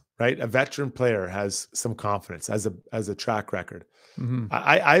confidence, right? A veteran player has some confidence as a track record.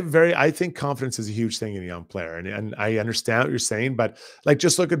 I think confidence is a huge thing in a young player, and I understand what you're saying, but like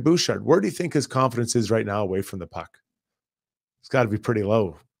just look at Bouchard. Where do you think his confidence is right now away from the puck? It's got to be pretty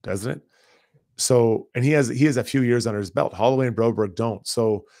low, doesn't it? So, and he has a few years under his belt. Holloway and Broberg don't.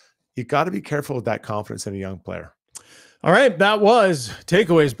 So you got to be careful with that confidence in a young player. All right, that was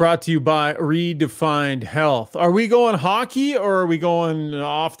Takeaways brought to you by Redefined Health. Are we going hockey or are we going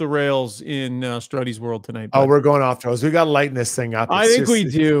off the rails in Struddy's world tonight? Oh, we're going off the rails. We got to lighten this thing up. I think we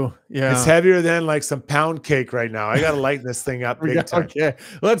do. Yeah, it's heavier than like some pound cake right now. I got to lighten this thing up big time. Okay,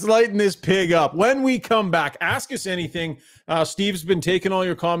 let's lighten this pig up. When we come back, ask us anything. Steve's been taking all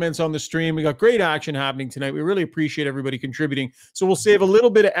your comments on the stream. We got great action happening tonight. We really appreciate everybody contributing. So we'll save a little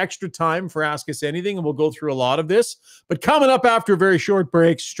bit of extra time for Ask Us Anything, and we'll go through a lot of this. But coming up after a very short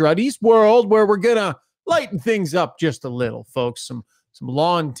break, Struddy's World, where we're going to lighten things up just a little, folks. Some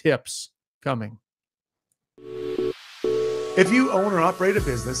lawn tips coming. If you own or operate a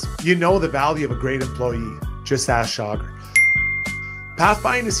business, you know the value of a great employee. Just ask Schauger.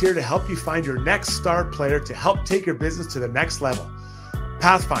 Pathfind is here to help you find your next star player to help take your business to the next level.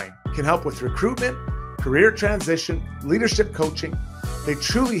 Pathfind can help with recruitment, career transition, leadership coaching. They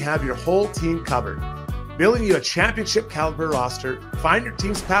truly have your whole team covered. Building you a championship caliber roster. Find your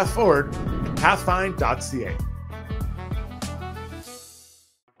team's path forward at pathfind.ca.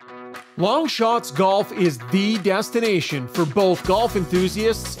 Long Shots Golf is the destination for both golf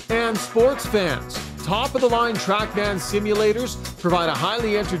enthusiasts and sports fans. Top-of-the-line TrackMan simulators provide a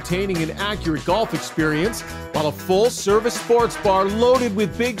highly entertaining and accurate golf experience, while a full-service sports bar loaded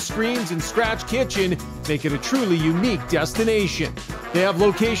with big screens and scratch kitchen make it a truly unique destination. They have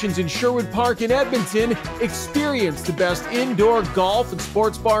locations in Sherwood Park and Edmonton. Experience the best indoor golf and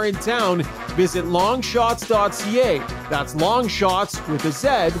sports bar in town. Visit longshots.ca. That's longshots with a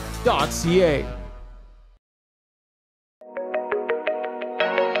Z.ca.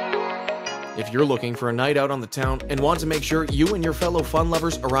 If you're looking for a night out on the town and want to make sure you and your fellow fun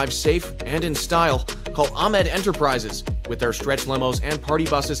lovers arrive safe and in style, call Ahmed Enterprises. With their stretch limos and party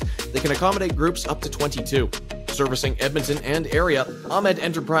buses, they can accommodate groups up to 22. Servicing Edmonton and area, Ahmed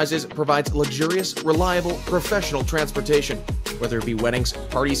Enterprises provides luxurious, reliable, professional transportation. Whether it be weddings,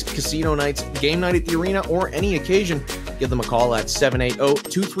 parties, casino nights, game night at the arena, or any occasion, give them a call at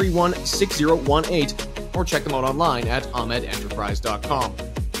 780-231-6018 or check them out online at ahmedenterprise.com.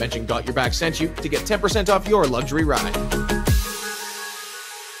 Mention Got Your Back sent you to get 10% off your luxury ride.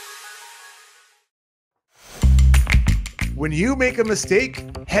 When you make a mistake,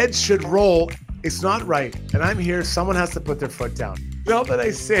 heads should roll. It's not right. And I'm here. Someone has to put their foot down. Now that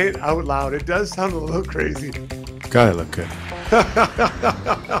I say it out loud, it does sound a little crazy. Gotta look good.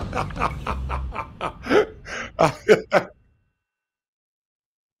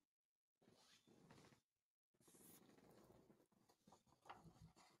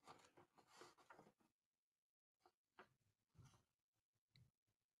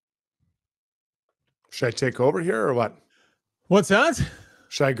 Should I take over here or what? What's that?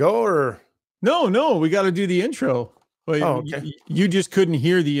 Should I go or? No, we got to do the intro. Well, okay. You just couldn't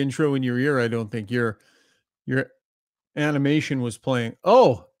hear the intro in your ear. I don't think your animation was playing.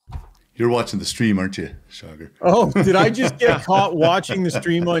 Oh, you're watching the stream, aren't you, Schauger? Oh, did I just get caught watching the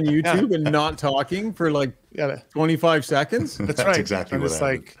stream on YouTube and not talking for like 25 seconds? That's right. Exactly and what it's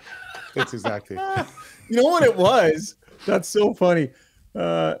happened. like, that's exactly. You know what it was? That's so funny.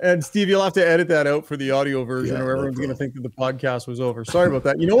 And Steve, you'll have to edit that out for the audio version, or everyone's going to think that the podcast was over. Sorry about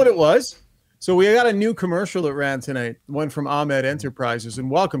that. You know what it was? So we got a new commercial that ran tonight, one from Ahmed Enterprises, and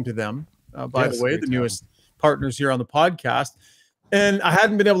welcome to them, by the way, the newest partners here on the podcast. And I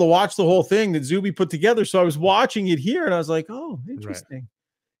hadn't been able to watch the whole thing that Zuby put together, so I was watching it here, and I was like, oh, interesting.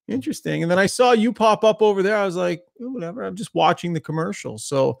 Right. Interesting. And then I saw you pop up over there. I was like, oh, whatever. I'm just watching the commercial.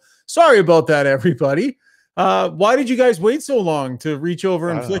 So sorry about that, everybody. Why did you guys wait so long to reach over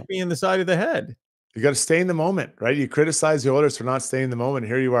and flick me in the side of the head? You got to stay in the moment, right? You criticize the Oilers for not staying in the moment.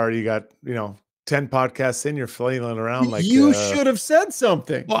 Here you are. You got 10 podcasts in. You're flailing around like you should have said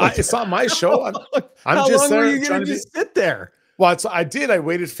something. Well, it's not my show. I'm How just long there were you trying going to to just sit there? Well, I did. I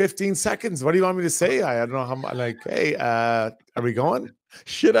waited 15 seconds. What do you want me to say? I don't know how much. Like, hey, are we going?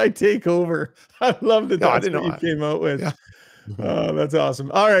 Should I take over? I love that. That's what you came out with. Yeah. Oh, that's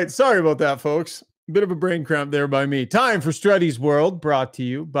awesome. All right. Sorry about that, folks. Bit of a brain cramp there by me. Time for Struddy's World, brought to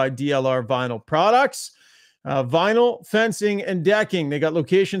you by DLR Vinyl Products. Vinyl, fencing, and decking. They got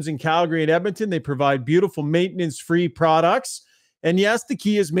locations in Calgary and Edmonton. They provide beautiful maintenance-free products. And yes, the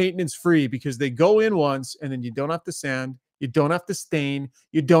key is maintenance-free because they go in once and then you don't have to sand, you don't have to stain,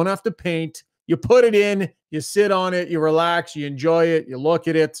 you don't have to paint. You put it in, you sit on it, you relax, you enjoy it, you look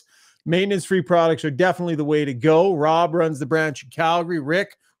at it. Maintenance-free products are definitely the way to go. Rob runs the branch in Calgary.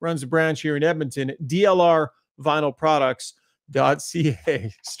 Rick runs the branch here in Edmonton. DLR Vinyl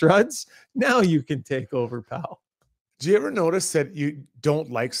Products.ca. Struds, now you can take over, pal. Do you ever notice that you don't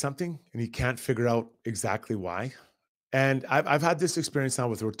like something and you can't figure out exactly why? And I've had this experience now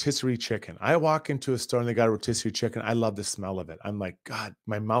with rotisserie chicken. I walk into a store and they got a rotisserie chicken. I love the smell of it. I'm like, God,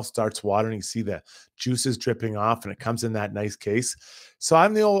 my mouth starts watering. You see the juices dripping off and it comes in that nice case. So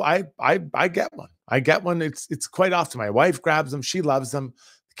I'm the old, I get one. I get one. It's quite often. My wife grabs them. She loves them.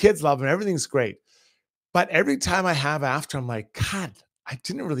 The kids love them. Everything's great. But every time I have after, I'm like, God, I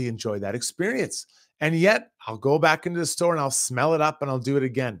didn't really enjoy that experience. And yet I'll go back into the store and I'll smell it up and I'll do it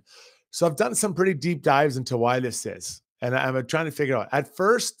again. So I've done some pretty deep dives into why this is. And I'm trying to figure out. At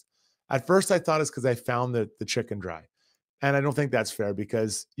first I thought it's because I found the chicken dry. And I don't think that's fair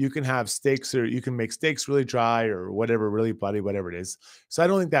because you can have steaks or you can make steaks really dry or whatever, really bloody, whatever it is. So I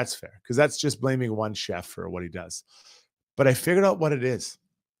don't think that's fair because that's just blaming one chef for what he does. But I figured out what it is.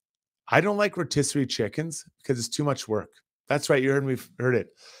 I don't like rotisserie chickens because it's too much work. That's right. You heard me, heard it.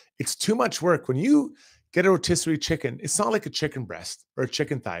 It's too much work. When you get a rotisserie chicken, it's not like a chicken breast or a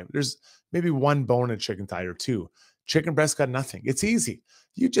chicken thigh. There's maybe one bone in a chicken thigh or two. Chicken breast got nothing. It's easy.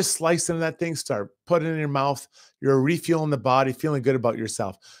 You just slice into that thing, start putting it in your mouth. You're refueling the body, feeling good about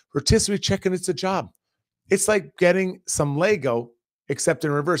yourself. Rotisserie chicken, it's a job. It's like getting some Lego, except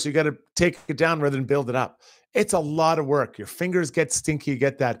in reverse. You got to take it down rather than build it up. It's a lot of work. Your fingers get stinky. You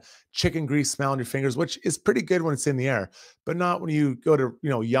get that chicken grease smell on your fingers, which is pretty good when it's in the air, but not when you go to,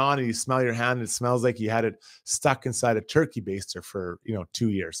 yawn and you smell your hand and it smells like you had it stuck inside a turkey baster for, 2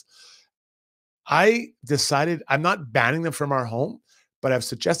 years. I decided I'm not banning them from our home, but I've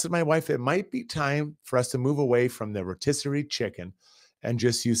suggested to my wife it might be time for us to move away from the rotisserie chicken and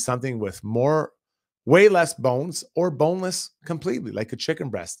just use something with way less bones or boneless completely, like a chicken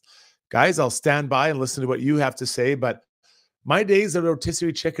breast. Guys, I'll stand by and listen to what you have to say, but my days of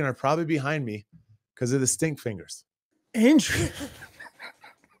rotisserie chicken are probably behind me because of the stink fingers.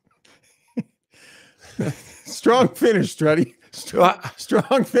 Strong finish, Struddy.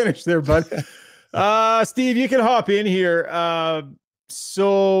 Strong finish there, bud. Steve, you can hop in here.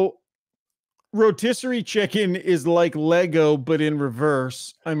 So rotisserie chicken is like Lego, but in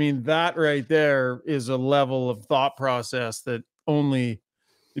reverse. I mean, that right there is a level of thought process that only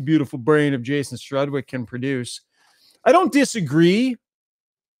the beautiful brain of Jason Strudwick can produce. I don't disagree.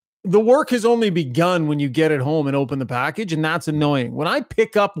 The work has only begun when you get it home and open the package, and that's annoying. When I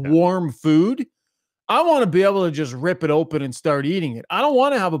pick up warm food, I want to be able to just rip it open and start eating it. I don't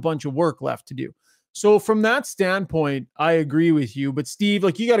want to have a bunch of work left to do. So from that standpoint, I agree with you. But Steve,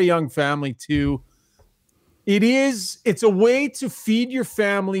 like, you got a young family too. It's a way to feed your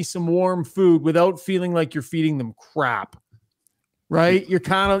family some warm food without feeling like you're feeding them crap. Right? You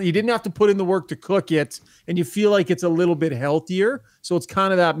didn't have to put in the work to cook it, and you feel like it's a little bit healthier. So it's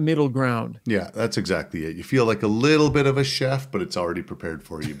kind of that middle ground. Yeah, that's exactly it. You feel like a little bit of a chef, but it's already prepared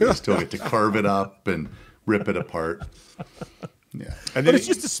for you. But you still get to carve it up and rip it apart. Yeah. But it's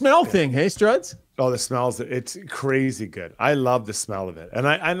just a smell thing, hey, Struds? Oh, the smells, it's crazy good. I love the smell of it. And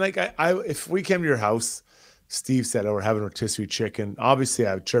I if we came to your house, Steve said, we're having rotisserie chicken. Obviously,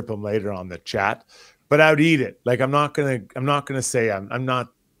 I would chirp him later on the chat. But I would eat it. Like, I'm not gonna say I'm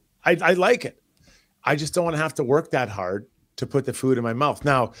not. I like it. I just don't want to have to work that hard to put the food in my mouth.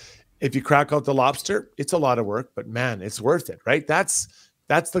 Now, if you crack out the lobster, it's a lot of work, but man, it's worth it, right? That's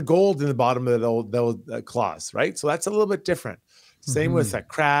the gold in the bottom of those claws, right? So that's a little bit different. Same with a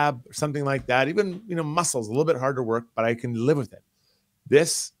crab or something like that. Even mussels, a little bit harder work, but I can live with it.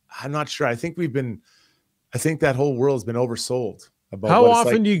 This, I'm not sure. I think that whole world's been oversold. How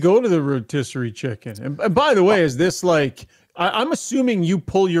often do you go to the rotisserie chicken? And by the way, is this like, I'm assuming you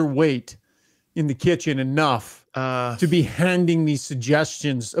pull your weight in the kitchen enough to be handing these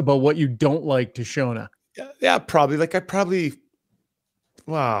suggestions about what you don't like to Shona. Yeah, probably. Like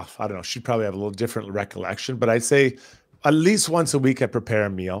well, I don't know. She'd probably have a little different recollection, but I'd say at least once a week I prepare a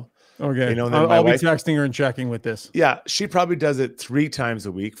meal. Okay. You know, and then I'll be wife, texting her and checking with this. yeah, she probably does it 3 times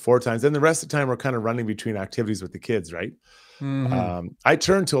a week, 4 times. Then the rest of the time we're kind of running between activities with the kids, right? I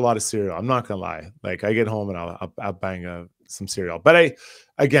turn to a lot of cereal. I'm not gonna lie. Like I get home and I'll bang some cereal. But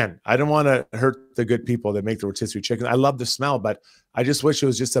I don't want to hurt the good people that make the rotisserie chicken. I love the smell, but I just wish it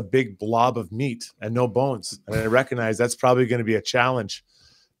was just a big blob of meat and no bones. And I recognize that's probably going to be a challenge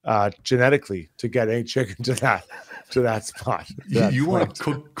genetically to get any chicken to that spot. You want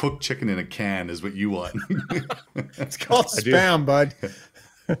cooked chicken in a can is what you want. It's called spam, bud.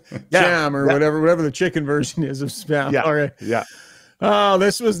 Jam or whatever the chicken version is of spam. Yeah. All right. Yeah. Oh,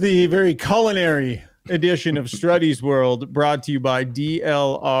 this was the very culinary edition of Struddy's World, brought to you by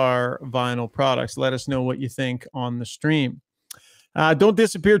DLR Vinyl Products. Let us know what you think on the stream. Don't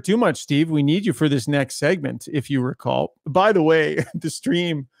disappear too much, Steve. We need you for this next segment, if you recall. By the way, the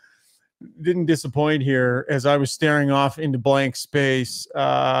stream didn't disappoint here as I was staring off into blank space.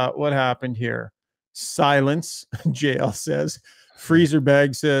 What happened here? Silence, JL says. Freezer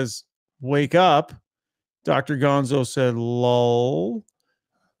Bag says, wake up. Dr. Gonzo said, lol.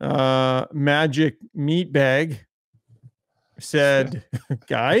 Magic Meat Bag said,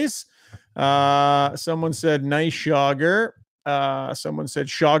 guys. Someone said, nice Shogger. Someone said,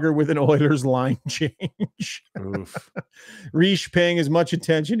 Shogger with an Oilers line change. Rish paying as much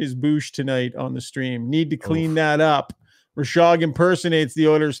attention as Boosh tonight on the stream. Need to clean that up. Rishaug impersonates the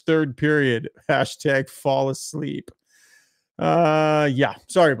Oilers' third period. Hashtag fall asleep. Yeah,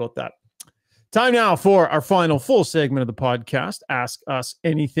 sorry about that. Time now for our final full segment of the podcast, Ask Us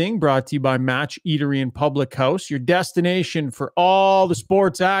Anything, brought to you by Match Eatery and Public House, your destination for all the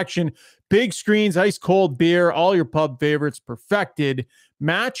sports action, big screens, ice cold beer, all your pub favorites perfected.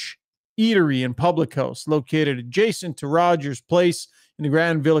 Match Eatery and Public House, located adjacent to Rogers Place in the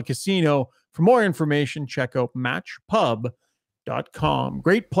Grand Villa Casino. For more information, check out matchpub.com.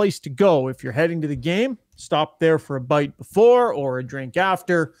 Great place to go if you're heading to the game. Stop there for a bite before or a drink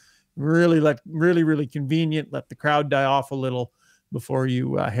after. Really convenient. Let the crowd die off a little before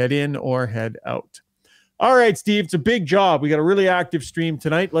you head in or head out. All right, Steve, it's a big job. We got a really active stream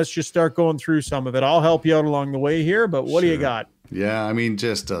tonight. Let's just start going through some of it. I'll help you out along the way here, but what do you got? Yeah, I mean,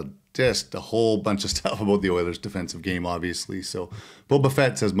 just a whole bunch of stuff about the Oilers' defensive game, obviously. So Boba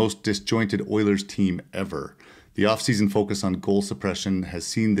Fett says most disjointed Oilers team ever. The offseason focus on goal suppression has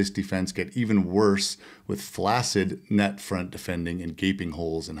seen this defense get even worse with flaccid net front defending and gaping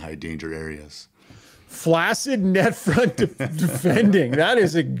holes in high danger areas. Flaccid net front defending. That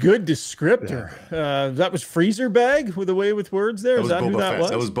is a good descriptor. That was Freezer Bag with Away with Words there. Is that who that was?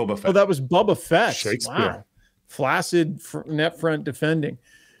 That was Boba Fett. Oh, that was Boba Fett. Shakespeare. Wow. Flaccid net front defending.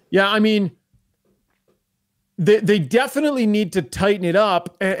 Yeah, I mean, they definitely need to tighten it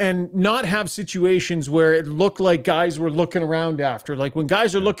up and not have situations where it looked like guys were looking around after. Like when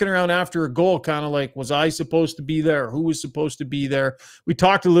guys are looking around after a goal, kind of like, was I supposed to be there? Who was supposed to be there? We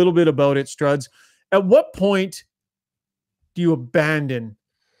talked a little bit about it, Struds. At what point do you abandon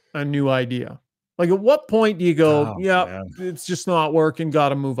a new idea? Like at what point do you go, it's just not working, got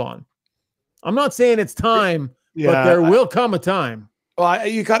to move on? I'm not saying it's time, but there will come a time. Well,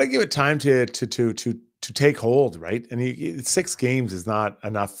 you got to give it time to take hold, right? And 6 games is not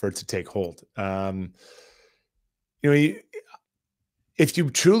enough for it to take hold. If you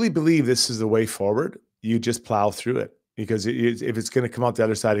truly believe this is the way forward, you just plow through it, because if it's going to come out the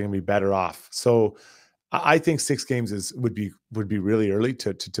other side, you're going to be better off. So I think 6 games would be really early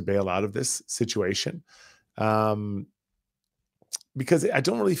to bail out of this situation, because I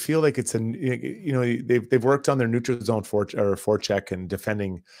don't really feel like it's they've worked on their neutral zone forecheck and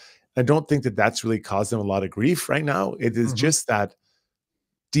defending. I don't think that's really caused them a lot of grief right now. It is just that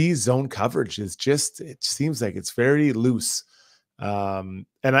D zone coverage is it seems like it's very loose. And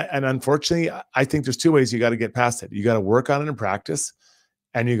unfortunately, I think there's 2 ways you got to get past it. You got to work on it in practice,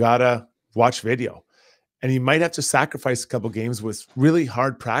 and you got to watch video. And you might have to sacrifice a couple games with really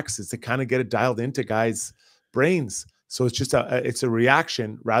hard practices to kind of get it dialed into guys' brains. So it's just it's a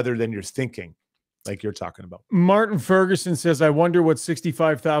reaction rather than your thinking, like you're talking about. Martin Ferguson says, I wonder what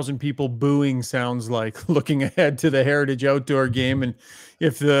 65,000 people booing sounds like looking ahead to the Heritage Outdoor game. And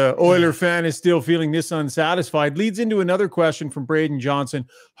if the Oiler fan is still feeling this unsatisfied, leads into another question from Braden Johnson.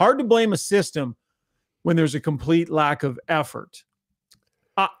 Hard to blame a system when there's a complete lack of effort.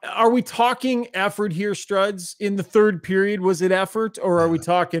 Are we talking effort here, Struds? In the third period, was it effort? Or are we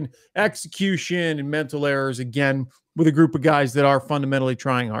talking execution and mental errors again with a group of guys that are fundamentally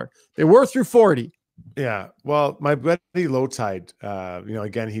trying hard? They were through 40. Yeah. Well, my buddy Lowtide,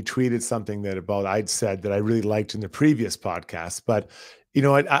 again, he tweeted something I'd said that I really liked in the previous podcast. But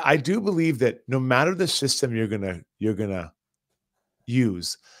I do believe that no matter the system you're gonna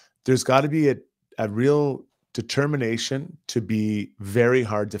use, there's got to be a real determination to be very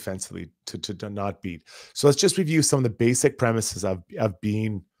hard defensively to not beat. So let's just review some of the basic premises of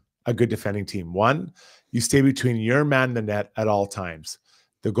being a good defending team. One, you stay between your man and the net at all times.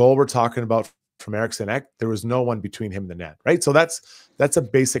 The goal we're talking about from Eriksson Ek, there was no one between him and the net, right? So that's a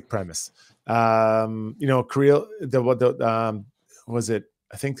basic premise. Kirill, was it?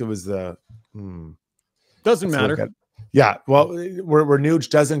 I think it was the. Doesn't matter. Yeah, well, where Nuge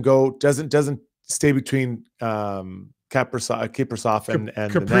doesn't stay between Kaprizov and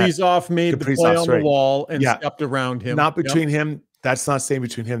Kaprizov made the play on the wall and stepped around him. Not between him. That's not staying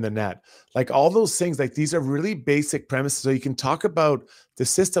between him and the net. Like all those things, like these are really basic premises. So you can talk about the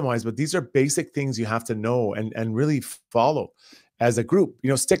system wise, but these are basic things you have to know and really follow as a group.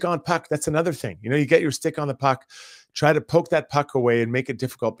 Stick on puck. That's another thing. You get your stick on the puck, try to poke that puck away and make it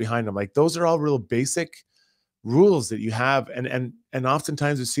difficult behind them. Like those are all real basic rules that you have. And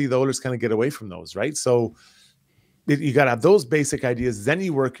oftentimes you see the Oilers kind of get away from those, right? So you got to have those basic ideas. Then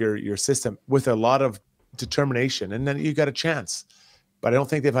you work your system with a lot of determination, and then you got a chance. But I don't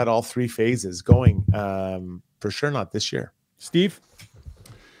think they've had all three phases going, for sure not this year. Steve?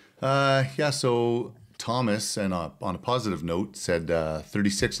 So Thomas, and on a positive note, said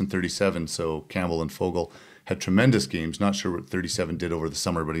 36 and 37, so Campbell and Foegele had tremendous games. Not sure what 37 did over the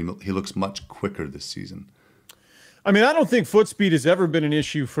summer, but he looks much quicker this season. I mean, I don't think foot speed has ever been an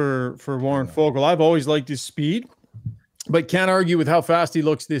issue for Warren Foegele. I've always liked his speed, but can't argue with how fast he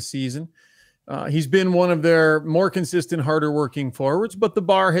looks this season. He's been one of their more consistent, harder working forwards, but the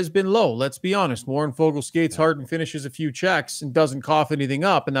bar has been low. Let's be honest. Warren Foegele skates hard and finishes a few checks and doesn't cough anything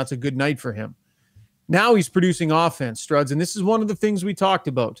up, and that's a good night for him. Now he's producing offense, Struds, and this is one of the things we talked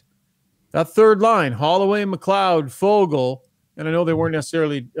about. That third line, Holloway, McLeod, Foegele, and I know they weren't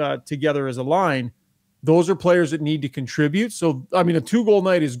necessarily together as a line. Those are players that need to contribute. So, I mean, a 2-goal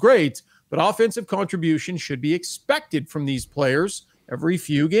night is great, but offensive contribution should be expected from these players every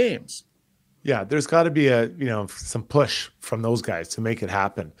few games. Yeah, there's got to be some push from those guys to make it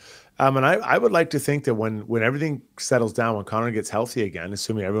happen. And I would like to think that when everything settles down, when Connor gets healthy again,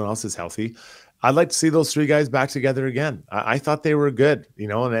 assuming everyone else is healthy, I'd like to see those three guys back together again. I thought they were good,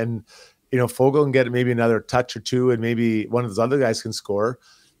 and then, Foegele can get maybe another touch or two, and maybe one of those other guys can score.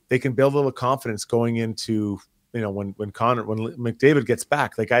 They can build a little confidence going into, when McDavid gets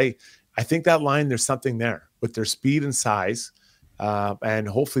back. Like I think that line, there's something there with their speed and size. And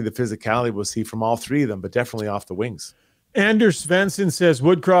hopefully the physicality we'll see from all three of them, but definitely off the wings. Anders Svensson says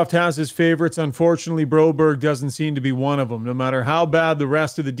Woodcroft has his favorites. Unfortunately, Broberg doesn't seem to be one of them. No matter how bad the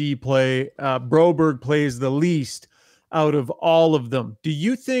rest of the D play, Broberg plays the least out of all of them. Do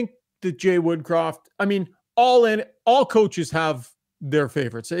you think that Jay Woodcroft, I mean, all coaches have their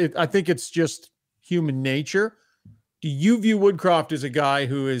favorites. I think it's just human nature. Do you view Woodcroft as a guy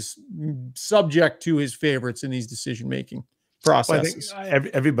who is subject to his favorites in these decision-making processes? Well, I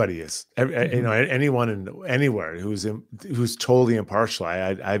think everybody is. Anyone anywhere who's totally impartial.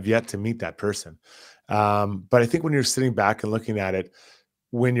 I've yet to meet that person. But I think when you're sitting back and looking at it,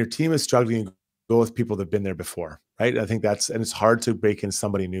 when your team is struggling, go with people that have been there before, right? I think and it's hard to break in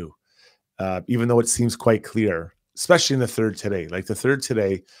somebody new, even though it seems quite clear, especially in the third today. Like the third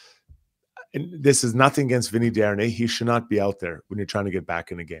today, and this is nothing against Vinny Darnay. He should not be out there when you're trying to get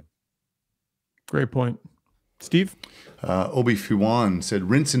back in the game. Great point. Steve? Obi Fuwan said,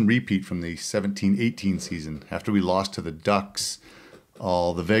 rinse and repeat from the 17-18 season. After we lost to the Ducks,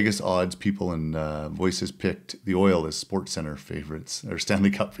 all the Vegas odds people and voices picked the Oil as SportsCenter favorites, or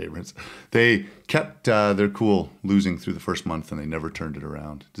Stanley Cup favorites. They kept their cool losing through the first month, and they never turned it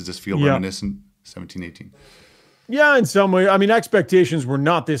around. Does this feel reminiscent, 17-18? Yeah, in some way. I mean, expectations were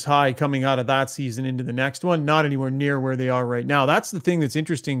not this high coming out of that season into the next one, not anywhere near where they are right now. That's the thing that's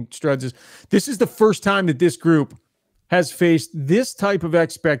interesting, Struds, is this is the first time that this group has faced this type of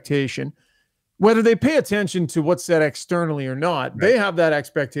expectation. Whether they pay attention to what's said externally or not, They have that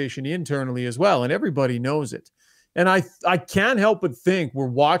expectation internally as well, and everybody knows it. And I can't help but think we're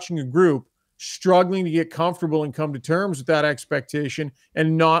watching a group struggling to get comfortable and come to terms with that expectation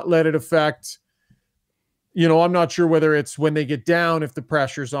and not let it affect. I'm not sure whether it's when they get down, if the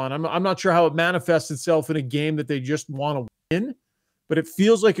pressure's on. I'm not sure how it manifests itself in a game that they just want to win, but it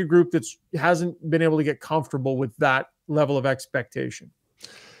feels like a group that hasn't been able to get comfortable with that level of expectation.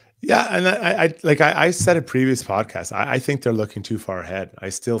 Yeah, and I said in previous podcasts, I think they're looking too far ahead. I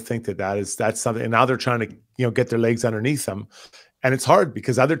still think that's something, and now they're trying to get their legs underneath them, and it's hard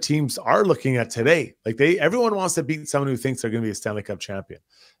because other teams are looking at today. Like everyone wants to beat someone who thinks they're going to be a Stanley Cup champion.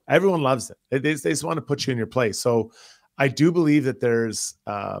 Everyone loves it. They just want to put you in your place. So I do believe that there's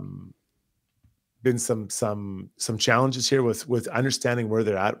been some challenges here with understanding where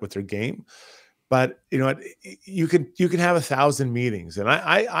they're at with their game. But you can have 1,000 meetings, and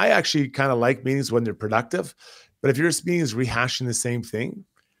I actually kind of like meetings when they're productive. But if your meeting is rehashing the same thing,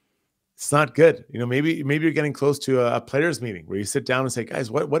 it's not good. Maybe you're getting close to a players meeting where you sit down and say, guys,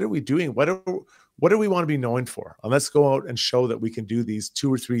 what are we doing? What do we want to be known for? And let's go out and show that we can do these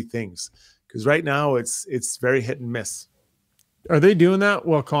 2 or 3 things. Because right now it's very hit and miss. Are they doing that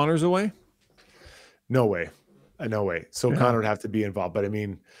while Connor's away? No way, no way. So yeah. Connor would have to be involved. But I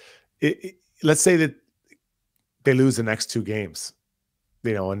mean, let's say that they lose the next 2 games,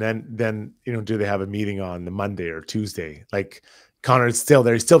 and then do they have a meeting on the Monday or Tuesday? Like Connor is still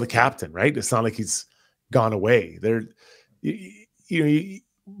there. He's still the captain, right? It's not like he's gone away.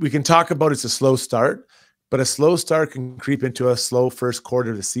 We can talk about it's a slow start, but a slow start can creep into a slow first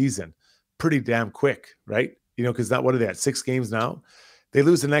quarter of the season pretty damn quick, right? Because what are they at? 6 games now? They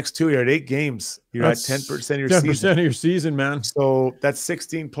lose the next 2, you're at 8 games. You're at 10% of your 10% season. 10% of your season, man. So that's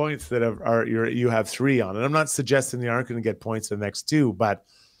 16 points that you have 3 on. And I'm not suggesting they aren't going to get points the next 2, but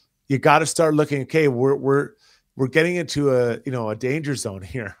you got to start looking. Okay, we're getting into a danger zone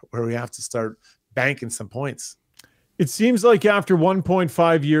here where we have to start banking some points. It seems like after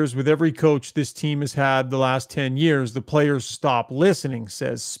 1.5 years with every coach this team has had the last 10 years, the players stop listening,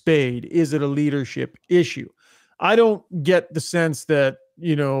 says Spade. Is it a leadership issue? I don't get the sense that,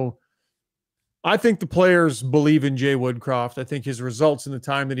 I think the players believe in Jay Woodcroft. I think his results in the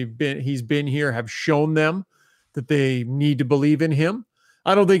time that he's been here have shown them that they need to believe in him.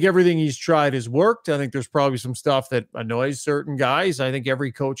 I don't think everything he's tried has worked. I think there's probably some stuff that annoys certain guys. I think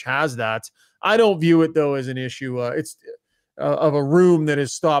every coach has that. I don't view it, though, as an issue. It's of a room that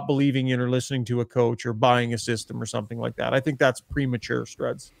has stopped believing in or listening to a coach or buying a system or something like that. I think that's premature,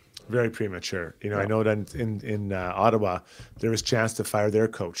 Struds. Very premature. I know that in Ottawa, there was a chance to fire their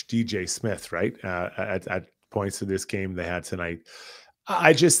coach, DJ Smith, right? At points of this game they had tonight.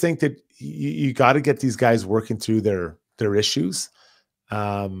 I just think that you got to get these guys working through their issues.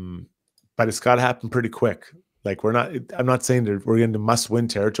 But it's got to happen pretty quick. Like I'm not saying that we're into must-win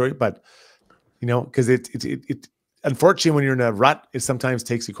territory, but because it unfortunately, when you're in a rut, it sometimes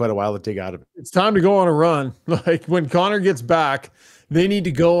takes you quite a while to dig out of it. It's time to go on a run. Like when Connor gets back, they need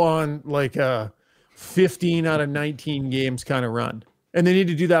to go on like a 15 out of 19 games kind of run. And they need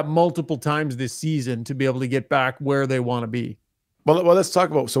to do that multiple times this season to be able to get back where they want to be. Well, let's talk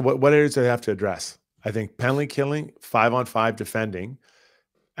about, so what areas do they have to address? I think penalty killing, 5-on-5 defending,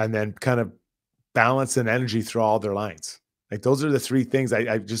 and then kind of balance and energy through all their lines. Like those are the 3 things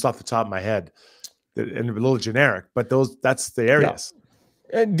I just off the top of my head, and a little generic, but that's the areas. Yeah.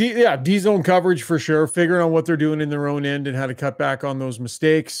 And D-zone coverage for sure. Figuring out what they're doing in their own end and how to cut back on those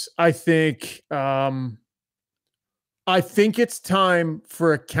mistakes. I think it's time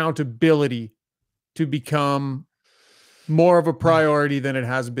for accountability to become more of a priority than it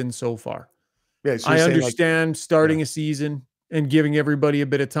has been so far. Yeah, so I understand starting a season and giving everybody a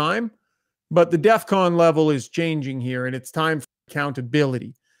bit of time, but the DEFCON level is changing here, and it's time for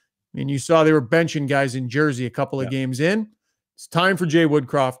accountability. I mean, you saw they were benching guys in Jersey a couple of games in. It's time for Jay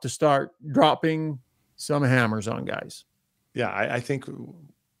Woodcroft to start dropping some hammers on guys. Yeah, I think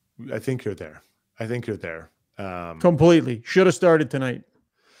you're there. I think you're there. Completely. Should have started tonight.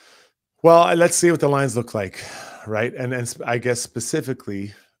 Well, let's see what the lines look like, right? And I guess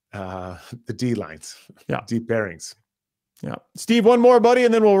specifically the D lines, deep pairings. Yeah. Steve, one more, buddy,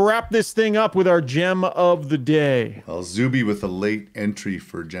 and then we'll wrap this thing up with our gem of the day. Well, Zuby with a late entry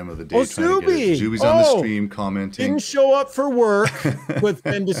for gem of the day. Oh, Zuby. Zuby's on the stream commenting. Didn't show up for work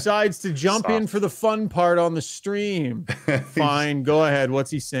and decides to jump in for the fun part on the stream. Fine. Go ahead.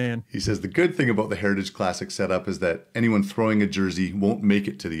 What's he saying? He says, the good thing about the Heritage Classic setup is that anyone throwing a jersey won't make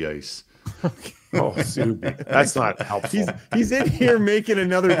it to the ice. Okay. Oh, Zuby. That's not helpful. He's in here making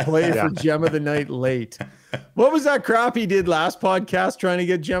another play for Gem of the Night late. What was that crap he did last podcast trying to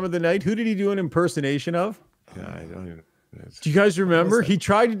get Gem of the Night? Who did he do an impersonation of? Yeah, I don't even. Do you guys remember? He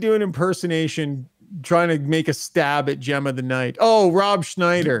tried to do an impersonation trying to make a stab at Gem of the Night. Oh, Rob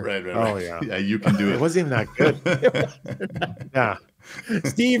Schneider. Right. Oh, yeah. Yeah, you can do it. It wasn't even that good. Yeah.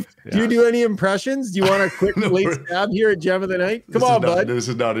 Steve, do you do any impressions? Do you want a quick late stab here at Gem of the Night? Come on, bud. This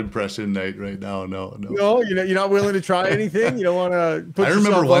is not impression night right now. No. No, you're not willing to try anything. You don't want to put. I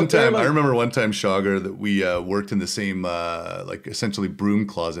remember one time, Shogger, that we worked in the same like essentially broom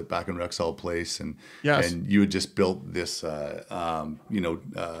closet back in Rexall Place, and you had just built this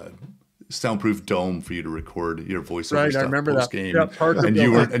soundproof dome for you to record your voiceover right, stuff I remember post that. game. Yeah,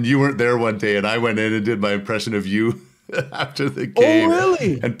 and you weren't there one day, and I went in and did my impression of you after the game. Oh,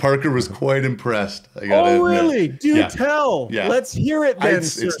 really? And Parker was quite impressed. Really? Do tell. Yeah. Let's hear it then,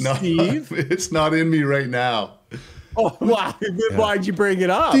 Steve. It's not in me right now. Oh, wow. Why'd you bring it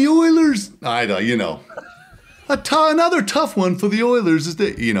up? The Oilers, another tough one for the Oilers is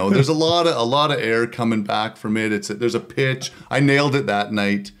that, there's a lot of air coming back from it. There's a pitch. I nailed it that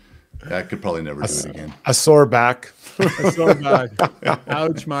night. I could probably never do it again. A sore back. A sore back.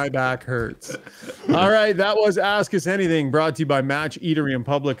 Ouch, my back hurts. All right, that was Ask Us Anything, brought to you by Match Eatery and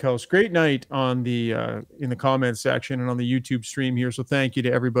Public House. Great night on the in the comments section and on the YouTube stream here. So thank you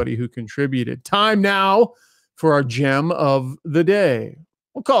to everybody who contributed. Time now for our Gem of the Day.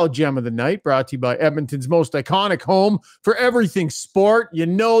 We'll call it Gem of the Night, brought to you by Edmonton's most iconic home for everything sport. You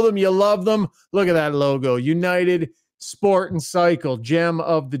know them, you love them. Look at that logo, United Sport and Cycle, Gem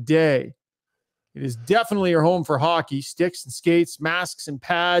of the Day. It is definitely your home for hockey, sticks and skates, masks and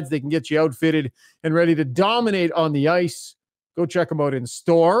pads. They can get you outfitted and ready to dominate on the ice. Go check them out in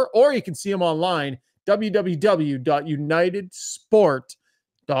store, or you can see them online,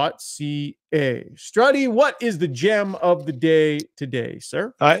 www.unitedsport.ca. Struddy, what is the Gem of the Day today,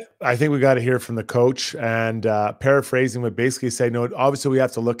 sir? I think we got to hear from the coach, and paraphrasing would basically say, no, obviously we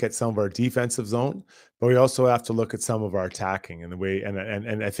have to look at some of our defensive zone, but we also have to look at some of our attacking and the way,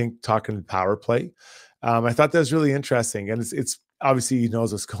 and I think talking to power play. I thought that was really interesting, and it's obviously he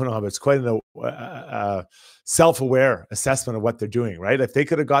knows what's going on, but it's quite a self-aware assessment of what they're doing, right? If they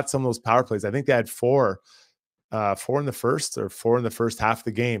could have got some of those power plays, I think they had four in the first half of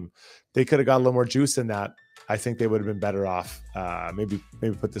the game. They could have got a little more juice in that. I think they would have been better off. Maybe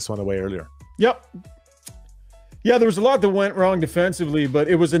put this one away earlier. Yep. Yeah, there was a lot that went wrong defensively, but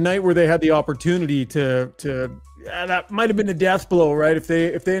it was a night where they had the opportunity to that might have been a death blow, right? If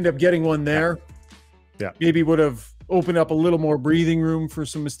they end up getting one there, maybe would have opened up a little more breathing room for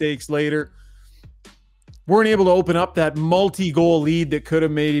some mistakes later. Weren't able to open up that multi-goal lead that could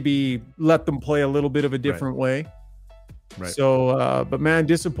have maybe let them play a little bit of a different way. Right. So, but man,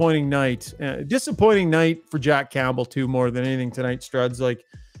 disappointing night. Disappointing night for Jack Campbell too, more than anything tonight, Struds. Like,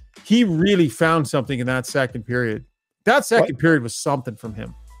 he really found something in that second period. That second period was something from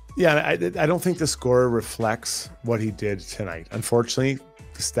him. Yeah, I don't think the score reflects what he did tonight. Unfortunately,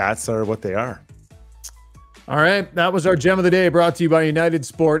 the stats are what they are. All right, that was our Gem of the Day, brought to you by United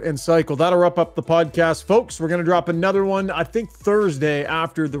Sport and Cycle. That'll wrap up the podcast, folks. We're going to drop another one, I think, Thursday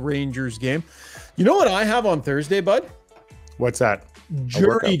after the Rangers game. You know what I have on Thursday, bud? What's that?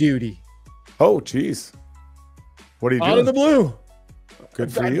 Jury duty. Oh, geez. What are you doing? Out of the blue.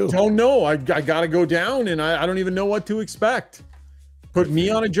 Good for you. I don't know. I got to go down, and I don't even know what to expect. Put me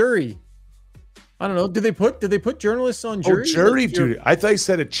on a jury. I don't know. Did they put journalists on jury? Oh, jury duty. I thought you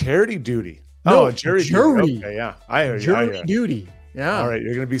said a charity duty. No, jury. Okay, yeah. I heard jury you. duty. Yeah. All right,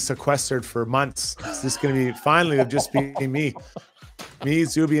 you're going to be sequestered for months. It's just going to be finally it'll just be me,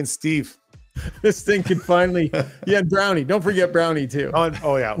 Zuby, and Steve. This thing can finally, and Brownie. Don't forget Brownie too.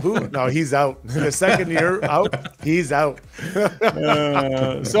 Oh yeah. Who? No, he's out. The second year out, he's out. So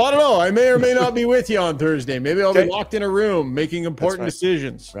I don't know. I may or may not be with you on Thursday. Maybe I'll be locked in a room making important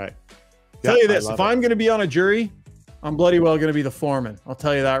decisions. Right. Tell you this: if I'm going to be on a jury, I'm bloody well going to be the foreman. I'll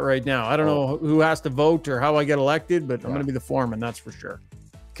tell you that right now. I don't know who has to vote or how I get elected, but I'm going to be the foreman. That's for sure.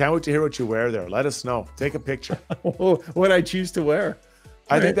 Can't wait to hear what you wear there. Let us know. Take a picture. What I choose to wear.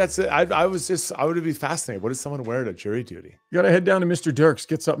 I think that's it. I would be fascinated. What does someone wear to jury duty? You got to head down to Mr. Dirk's,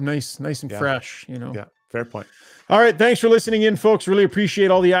 get something nice and fresh, Yeah, fair point. All right. Thanks for listening in, folks. Really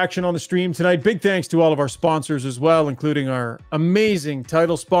appreciate all the action on the stream tonight. Big thanks to all of our sponsors as well, including our amazing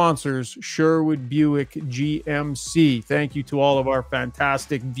title sponsors, Sherwood Buick GMC. Thank you to all of our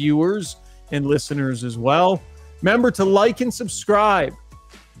fantastic viewers and listeners as well. Remember to like and subscribe.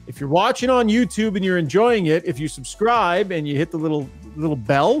 If you're watching on YouTube and you're enjoying it, if you subscribe and you hit the little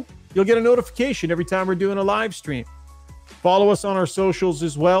bell, you'll get a notification every time we're doing a live stream. Follow us on our socials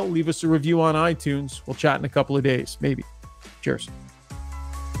as well. Leave us a review on iTunes. We'll chat in a couple of days, maybe. Cheers.